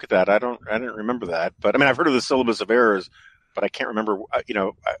back and look at that. I didn't remember that, but I mean, I've heard of the Syllabus of Errors, but I can't remember. I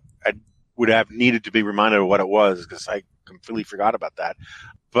would have needed to be reminded of what it was because I completely forgot about that.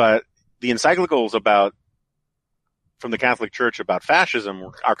 But the encyclicals from the Catholic Church about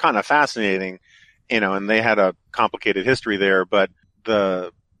fascism are kind of fascinating, and they had a complicated history there. But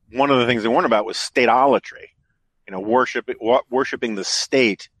one of the things they warned about was statolatry, worshiping the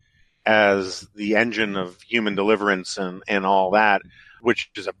state as the engine of human deliverance and all that,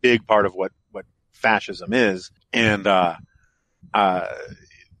 which is a big part of what fascism is. And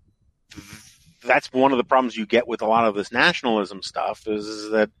that's one of the problems you get with a lot of this nationalism stuff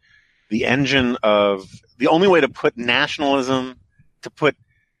is that the only way to put nationalism, to put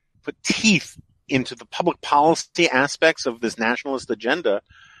teeth into the public policy aspects of this nationalist agenda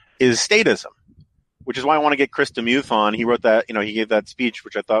is statism. Which is why I want to get Chris DeMuth on. He wrote that, he gave that speech,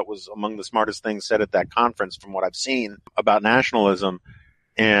 which I thought was among the smartest things said at that conference from what I've seen about nationalism.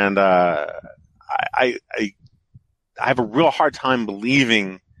 And I have a real hard time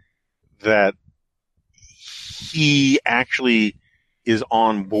believing that he actually is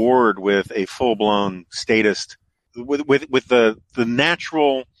on board with a full-blown statist, with the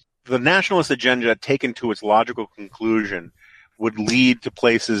nationalist agenda taken to its logical conclusion would lead to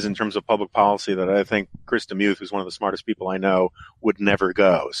places in terms of public policy that I think Chris DeMuth, who's one of the smartest people I know, would never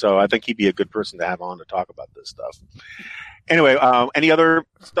go. So I think he'd be a good person to have on to talk about this stuff. Anyway, any other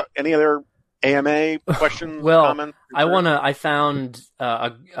AMA questions? Well, comments? I found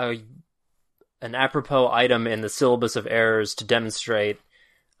an apropos item in the Syllabus of Errors to demonstrate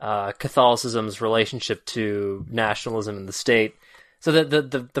Catholicism's relationship to nationalism in the state. So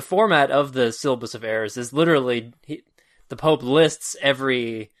the format of the Syllabus of Errors is literally the Pope lists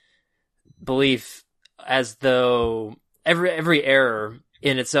every belief as though every error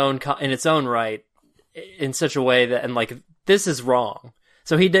in its own right in such a way that, and this is wrong.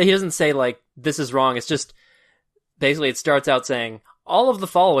 So he doesn't say this is wrong. It's just basically it starts out saying all of the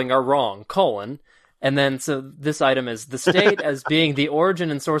following are wrong, and then so this item is the state as being the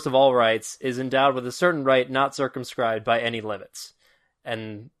origin and source of all rights is endowed with a certain right not circumscribed by any limits,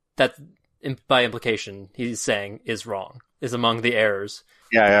 and that by implication he's saying is wrong, is among the errors.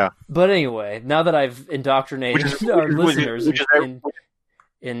 Yeah. But anyway, now that I've indoctrinated our listeners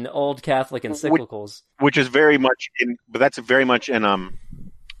in old Catholic encyclicals, which is very much in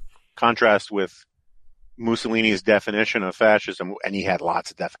contrast with Mussolini's definition of fascism, and he had lots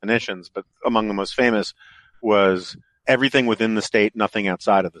of definitions, but among the most famous was everything within the state, nothing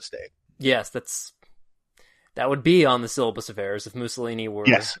outside of the state. Yes, that would be on the Syllabus of Errors if Mussolini were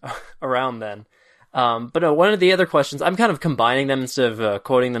around then. But no, one of the other questions, I'm kind of combining them instead of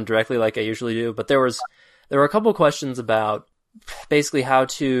quoting them directly like I usually do, but there were a couple of questions about basically how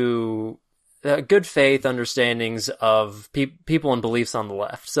to good faith understandings of people and beliefs on the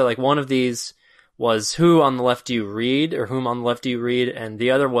left. So one of these was who on the left do you read, or whom on the left do you read, and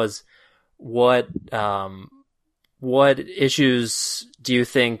the other was what issues do you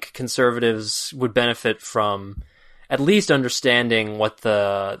think conservatives would benefit from at least understanding what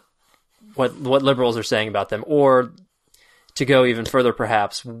liberals are saying about them, or to go even further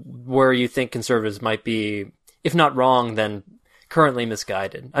perhaps, where you think conservatives might be if not wrong, then currently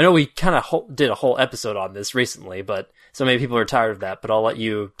misguided. I know we kind of did a whole episode on this recently, but so many people are tired of that, but I'll let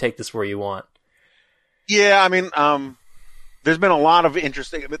you take this where you want. Yeah, I mean, there's been a lot of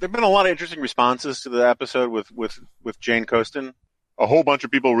interesting responses to the episode with Jane Coaston. A whole bunch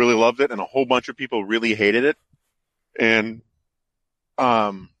of people really loved it, and a whole bunch of people really hated it. And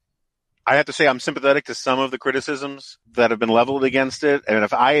I have to say I'm sympathetic to some of the criticisms that have been leveled against it. And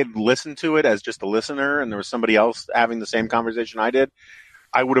if I had listened to it as just a listener and there was somebody else having the same conversation I did,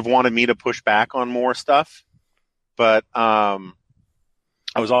 I would have wanted me to push back on more stuff. But I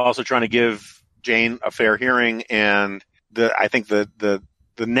was also trying to give Jane a fair hearing, and I think the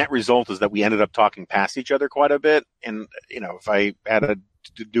net result is that we ended up talking past each other quite a bit. And, if I had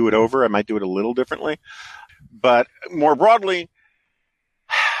to do it over, I might do it a little differently. But more broadly,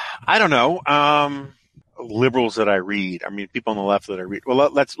 I don't know. Liberals that I read, people on the left that I read. Well,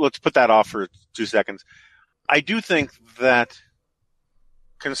 let's put that off for 2 seconds. I do think that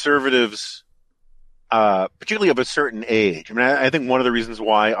conservatives, particularly of a certain age, I think one of the reasons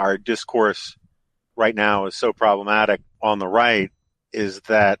why our discourse right now is so problematic on the right is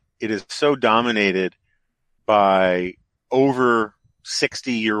that it is so dominated by over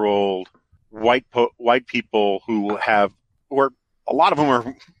 60-year-old white people who are a lot of whom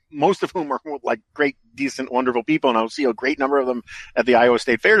are, most of whom are like great, decent, wonderful people, and I'll see a great number of them at the Iowa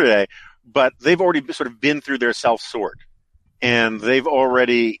State Fair today. But they've already sort of been through their self-sort, and they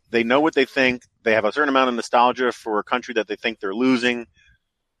know what they think. They have a certain amount of nostalgia for a country that they think they're losing,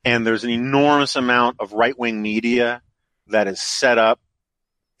 and there's an enormous amount of right-wing media that is set up,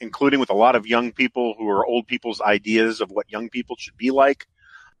 including with a lot of young people who are old people's ideas of what young people should be like,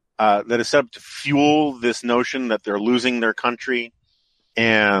 that is set up to fuel this notion that they're losing their country,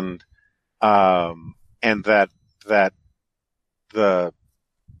 and that the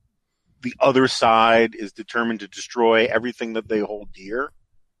other side is determined to destroy everything that they hold dear.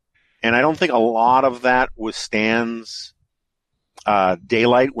 And I don't think a lot of that withstands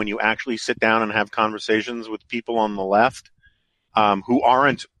daylight when you actually sit down and have conversations with people on the left who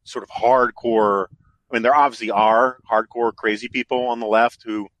aren't sort of hardcore. There obviously are hardcore crazy people on the left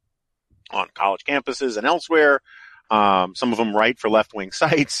who, on college campuses and elsewhere, some of them write for left-wing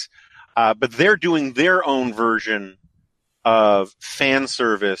sites, but they're doing their own version of fan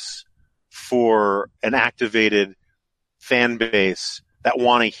service for an activated fan base that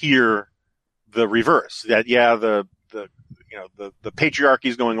want to hear the reverse. That the patriarchy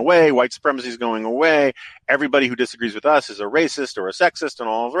is going away, white supremacy is going away. Everybody who disagrees with us is a racist or a sexist, and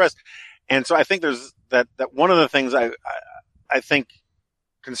all of the rest. And so I think there's that one of the things I think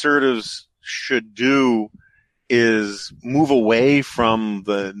conservatives should do is move away from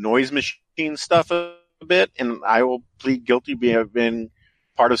the noise machine stuff a bit. And I will plead guilty. I've been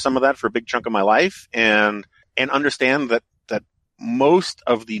part of some of that for a big chunk of my life, and understand that most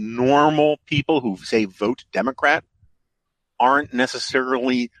of the normal people who say vote Democrat aren't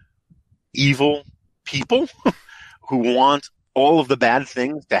necessarily evil people who want all of the bad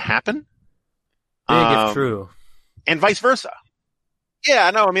things to happen. Big if true. And vice versa. Yeah,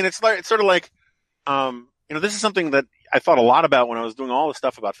 no, it's sort of like, this is something that I thought a lot about when I was doing all the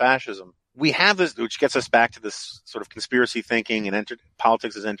stuff about fascism. We have this, which gets us back to this sort of conspiracy thinking and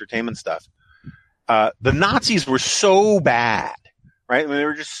politics as entertainment stuff. The Nazis were so bad, right? They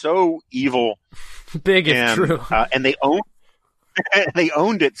were just so evil. Big if true. And they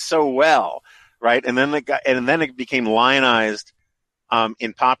owned it so well, right? And then it became lionized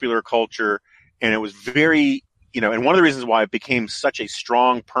in popular culture, and it was very, and one of the reasons why it became such a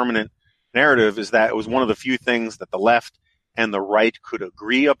strong, permanent narrative is that it was one of the few things that the left and the right could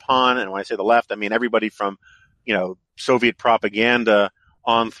agree upon. And when I say the left, I mean everybody from, Soviet propaganda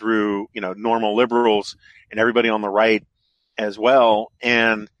on through, normal liberals, and everybody on the right as well.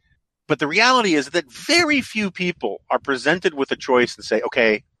 But the reality is that very few people are presented with a choice and say,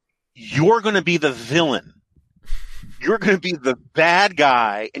 okay, you're going to be the villain. You're going to be the bad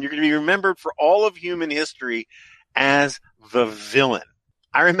guy, and you're going to be remembered for all of human history as the villain.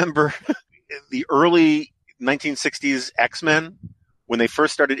 I remember the early 1960s X-Men, when they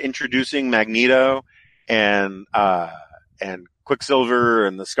first started introducing Magneto and Quicksilver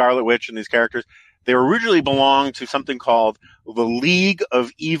and the Scarlet Witch and these characters. They originally belonged to something called the League of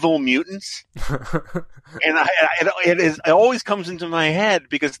Evil Mutants. And it always comes into my head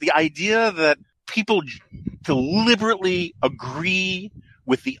because the idea that people deliberately agree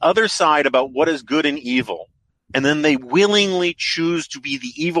with the other side about what is good and evil, and then they willingly choose to be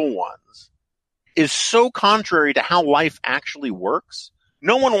the evil ones, is so contrary to how life actually works.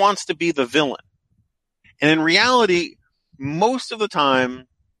 No one wants to be the villain. And in reality, most of the time,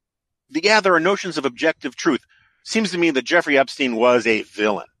 there are notions of objective truth. Seems to me that Jeffrey Epstein was a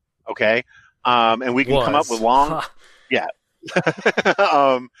villain. Okay. And we can come up with yeah.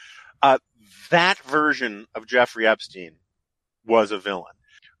 That version of Jeffrey Epstein was a villain.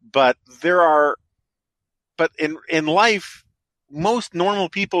 But in life, most normal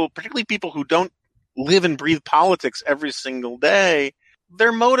people, particularly people who don't live and breathe politics every single day,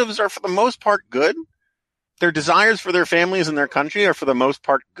 their motives are for the most part good. Their desires for their families and their country are for the most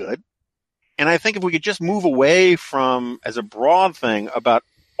part good. And I think if we could just move away from, as a broad thing, about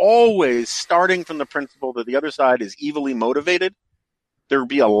always starting from the principle that the other side is evilly motivated, there would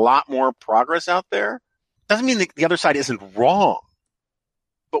be a lot more progress out there. Doesn't mean that the other side isn't wrong,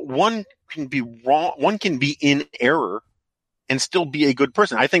 but one can be wrong. One can be in error and still be a good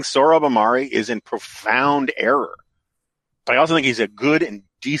person. I think Sohrab Ahmari is in profound error, but I also think he's a good and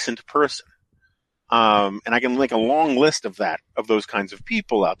decent person. And I can make a long list of those kinds of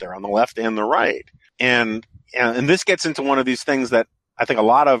people out there on the left and the right. And this gets into one of these things that I think a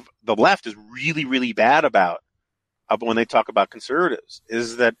lot of the left is really, really bad about when they talk about conservatives,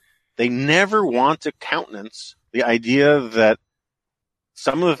 is that they never want to countenance the idea that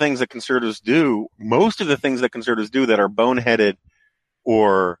some of the things that conservatives do, most of the things that conservatives do that are boneheaded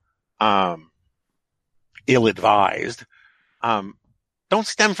or ill-advised, don't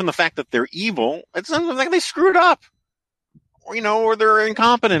stem from the fact that they're evil. It's something like they screwed up, or they're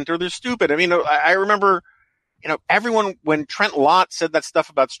incompetent, or they're stupid. I mean, I remember, everyone, when Trent Lott said that stuff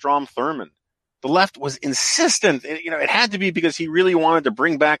about Strom Thurmond, the left was insistent. It had to be because he really wanted to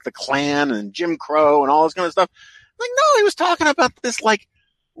bring back the Klan and Jim Crow and all this kind of stuff. Like, no, he was talking about this, like,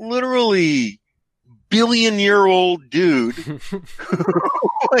 literally billion-year-old dude,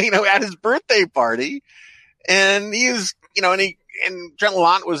 at his birthday party. And he was, and Trent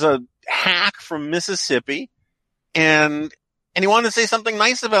Lott was a hack from Mississippi. And he wanted to say something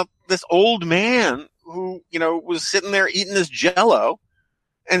nice about this old man who, was sitting there eating his Jell-O.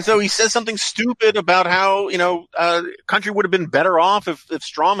 And so he says something stupid about how, country would have been better off if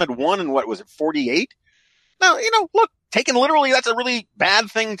Strom had won in, 48? Now, look, taken literally, that's a really bad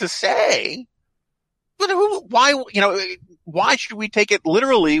thing to say. But why should we take it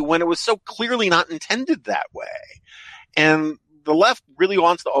literally when it was so clearly not intended that way? And the left really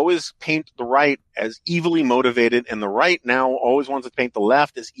wants to always paint the right as evilly motivated, and the right now always wants to paint the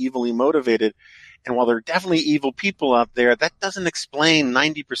left as evilly motivated. And while there are definitely evil people out there, that doesn't explain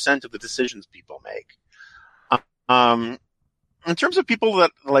 90% of the decisions people make. In terms of people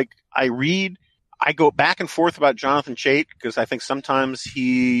that, like, I read, I go back and forth about Jonathan Chait, because I think sometimes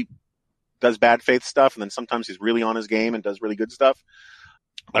he does bad faith stuff, and then sometimes he's really on his game and does really good stuff.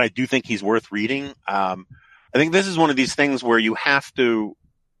 But I do think he's worth reading. I think this is one of these things where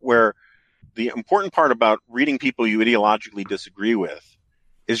where the important part about reading people you ideologically disagree with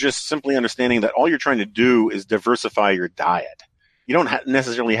is just simply understanding that all you're trying to do is diversify your diet. You don't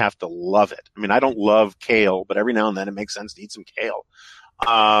necessarily have to love it. I mean, I don't love kale, but every now and then it makes sense to eat some kale.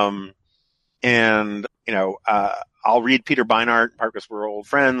 I'll read Peter Beinart, because we're old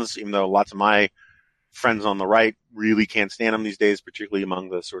friends, even though lots of my friends on the right really can't stand him these days, particularly among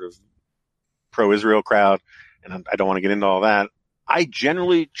the sort of pro-Israel crowd. And I don't want to get into all that. I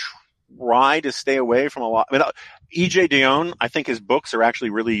generally try to stay away from a lot. I mean, E.J. Dionne, I think his books are actually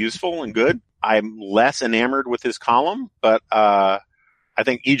really useful and good. I'm less enamored with his column, but I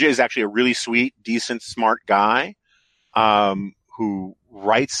think E.J. is actually a really sweet, decent, smart guy who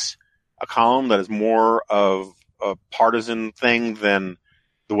writes a column that is more of a partisan thing than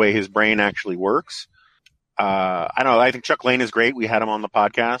the way his brain actually works. I don't know. I think Chuck Lane is great. We had him on the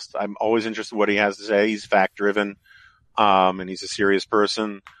podcast. I'm always interested in what he has to say. He's fact driven, and he's a serious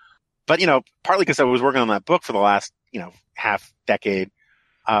person. But, partly because I was working on that book for the last, half decade,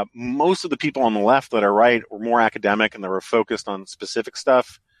 most of the people on the left that I write were more academic, and they were focused on specific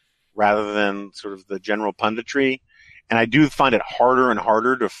stuff rather than sort of the general punditry. And I do find it harder and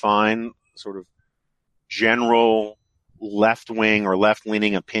harder to find sort of general left-wing or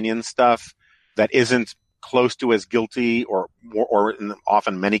left-leaning opinion stuff that isn't close to as guilty or in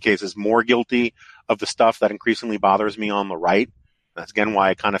often many cases more guilty of the stuff that increasingly bothers me on the right. That's again why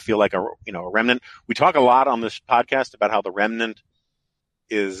I kind of feel like a remnant. We talk a lot on this podcast about how the remnant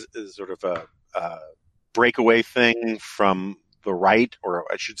is sort of a breakaway thing from the right,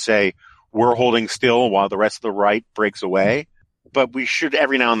 or I should say we're holding still while the rest of the right breaks away. But we should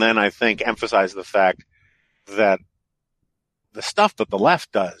every now and then, I think, emphasize the fact that the stuff that the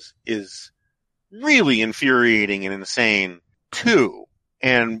left does is really infuriating and insane too.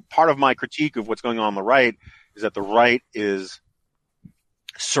 And part of my critique of what's going on the right is that the right is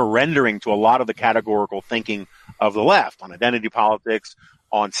surrendering to a lot of the categorical thinking of the left on identity politics,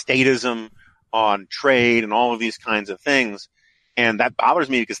 on statism, on trade, and all of these kinds of things. And that bothers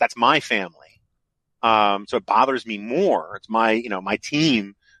me because that's my family. So it bothers me more. It's my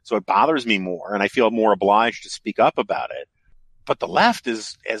team. So it bothers me more, and I feel more obliged to speak up about it. But the left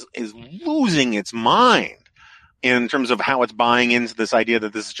is losing its mind in terms of how it's buying into this idea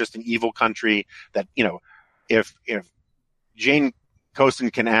that this is just an evil country. That, if Jane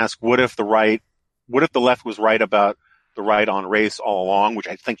Coaston can ask, what if the left was right about the right on race all along, which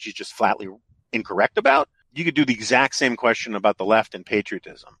I think she's just flatly incorrect about. You could do the exact same question about the left and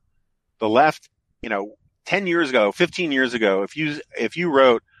patriotism. The left, 10 years ago, 15 years ago, if you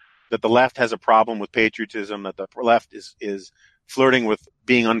wrote that the left has a problem with patriotism, that the left is flirting with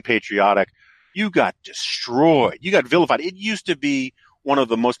being unpatriotic, you got destroyed. You got vilified. It used to be one of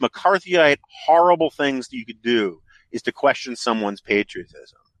the most McCarthyite, horrible things that you could do is to question someone's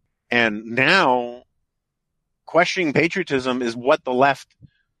patriotism. And now questioning patriotism is what the left,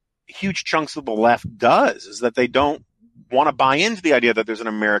 huge chunks of the left does, is that they don't want to buy into the idea that there's an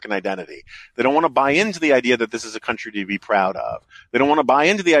American identity. They don't want to buy into the idea that this is a country to be proud of. They don't want to buy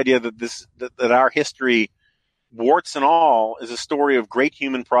into the idea that that our history, warts and all, is a story of great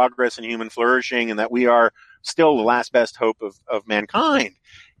human progress and human flourishing, and that we are still the last best hope of mankind.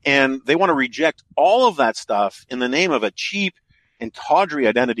 And they want to reject all of that stuff in the name of a cheap and tawdry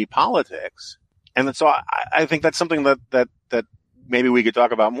identity politics. And so I think that's something that maybe we could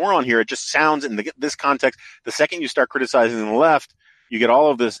talk about more on here. It just sounds in this context, the second you start criticizing the left, you get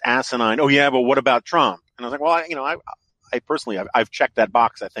all of this asinine, oh yeah, but what about Trump? And I was like, well, I personally, I've checked that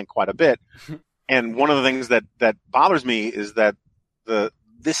box, I think, quite a bit. And one of the things that bothers me is that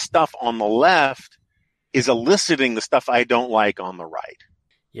this stuff on the left is eliciting the stuff I don't like on the right.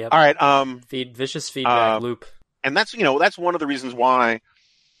 Yep. All right. Vicious feedback loop. And that's one of the reasons why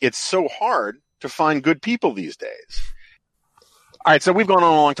it's so hard to find good people these days. All right, so we've gone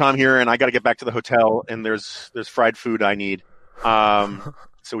on a long time here, and I got to get back to the hotel, and there's fried food I need.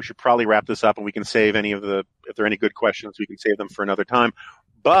 So we should probably wrap this up, and we can save if there are any good questions, we can save them for another time.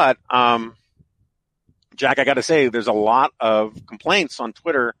 But Jack, I got to say, there's a lot of complaints on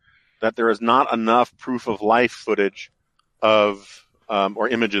Twitter that there is not enough proof of life footage of or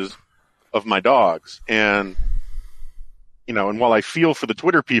images of my dogs, and and while I feel for the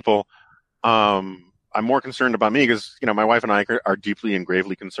Twitter people, I'm more concerned about me because, my wife and I are deeply and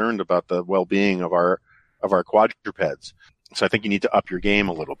gravely concerned about the well-being of our quadrupeds. So I think you need to up your game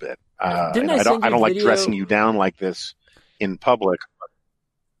a little bit. I don't like dressing you down like this in public.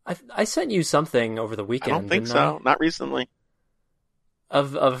 I sent you something over the weekend. I don't think so. Not recently.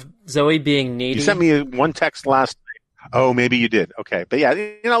 Of Zoe being needy. You sent me one text last night. Oh, maybe you did. Okay. But yeah,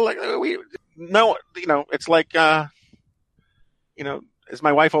 it's like, as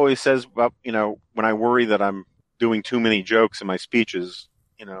my wife always says about, when I worry that I'm doing too many jokes in my speeches,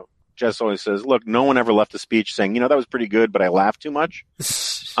 Jess always says, look, no one ever left a speech saying, that was pretty good, but I laughed too much.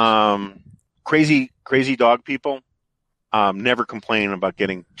 Crazy dog people never complain about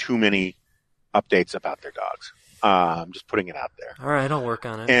getting too many updates about their dogs. I'm just putting it out there. All right, I'll work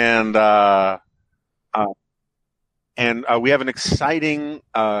on it. And we have an exciting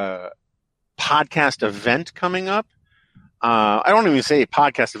podcast event coming up. I don't even say a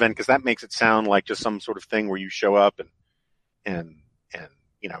podcast event because that makes it sound like just some sort of thing where you show up and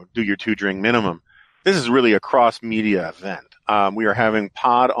do your 2-drink minimum. This is really a cross-media event. We are having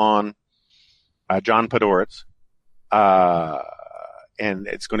Pod on John Podhoretz, and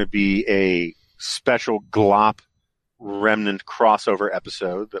it's going to be a special Glop Remnant crossover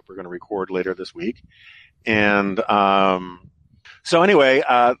episode that we're going to record later this week. And so anyway,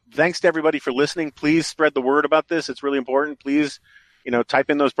 thanks to everybody for listening. Please spread the word about this. It's really important. Please, type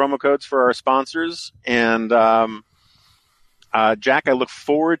in those promo codes for our sponsors. And Jack, I look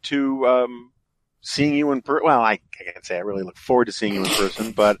forward to seeing you in person. Well, I can't say I really look forward to seeing you in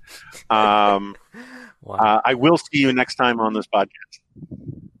person, but Wow. I will see you next time on this podcast.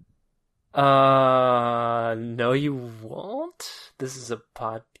 No, you won't. This is a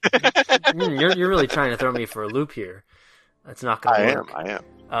pod. You're really trying to throw me for a loop here. That's not going to work. I am.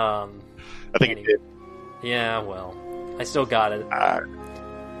 I think it did. Yeah, well, I still got it.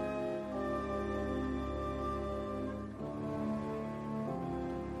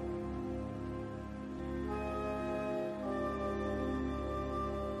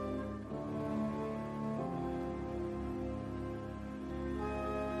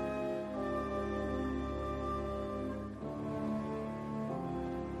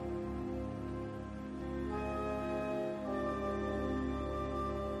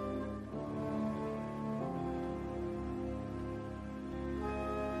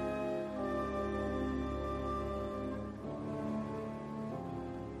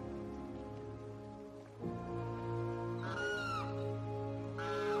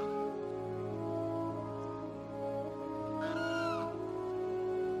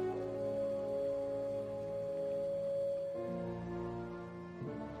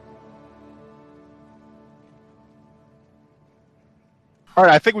 All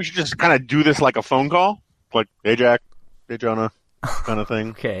right, I think we should just kind of do this like a phone call, like, "Hey Jack, hey Jonah," kind of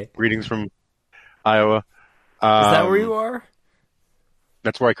thing. Okay. Greetings from Iowa. Is that where you are?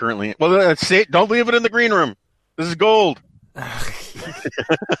 That's where I currently. Well, don't leave it in the green room. This is gold.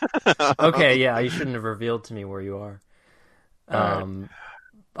 Okay, yeah, you shouldn't have revealed to me where you are. Right.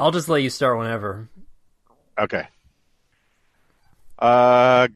 I'll just let you start whenever. Okay.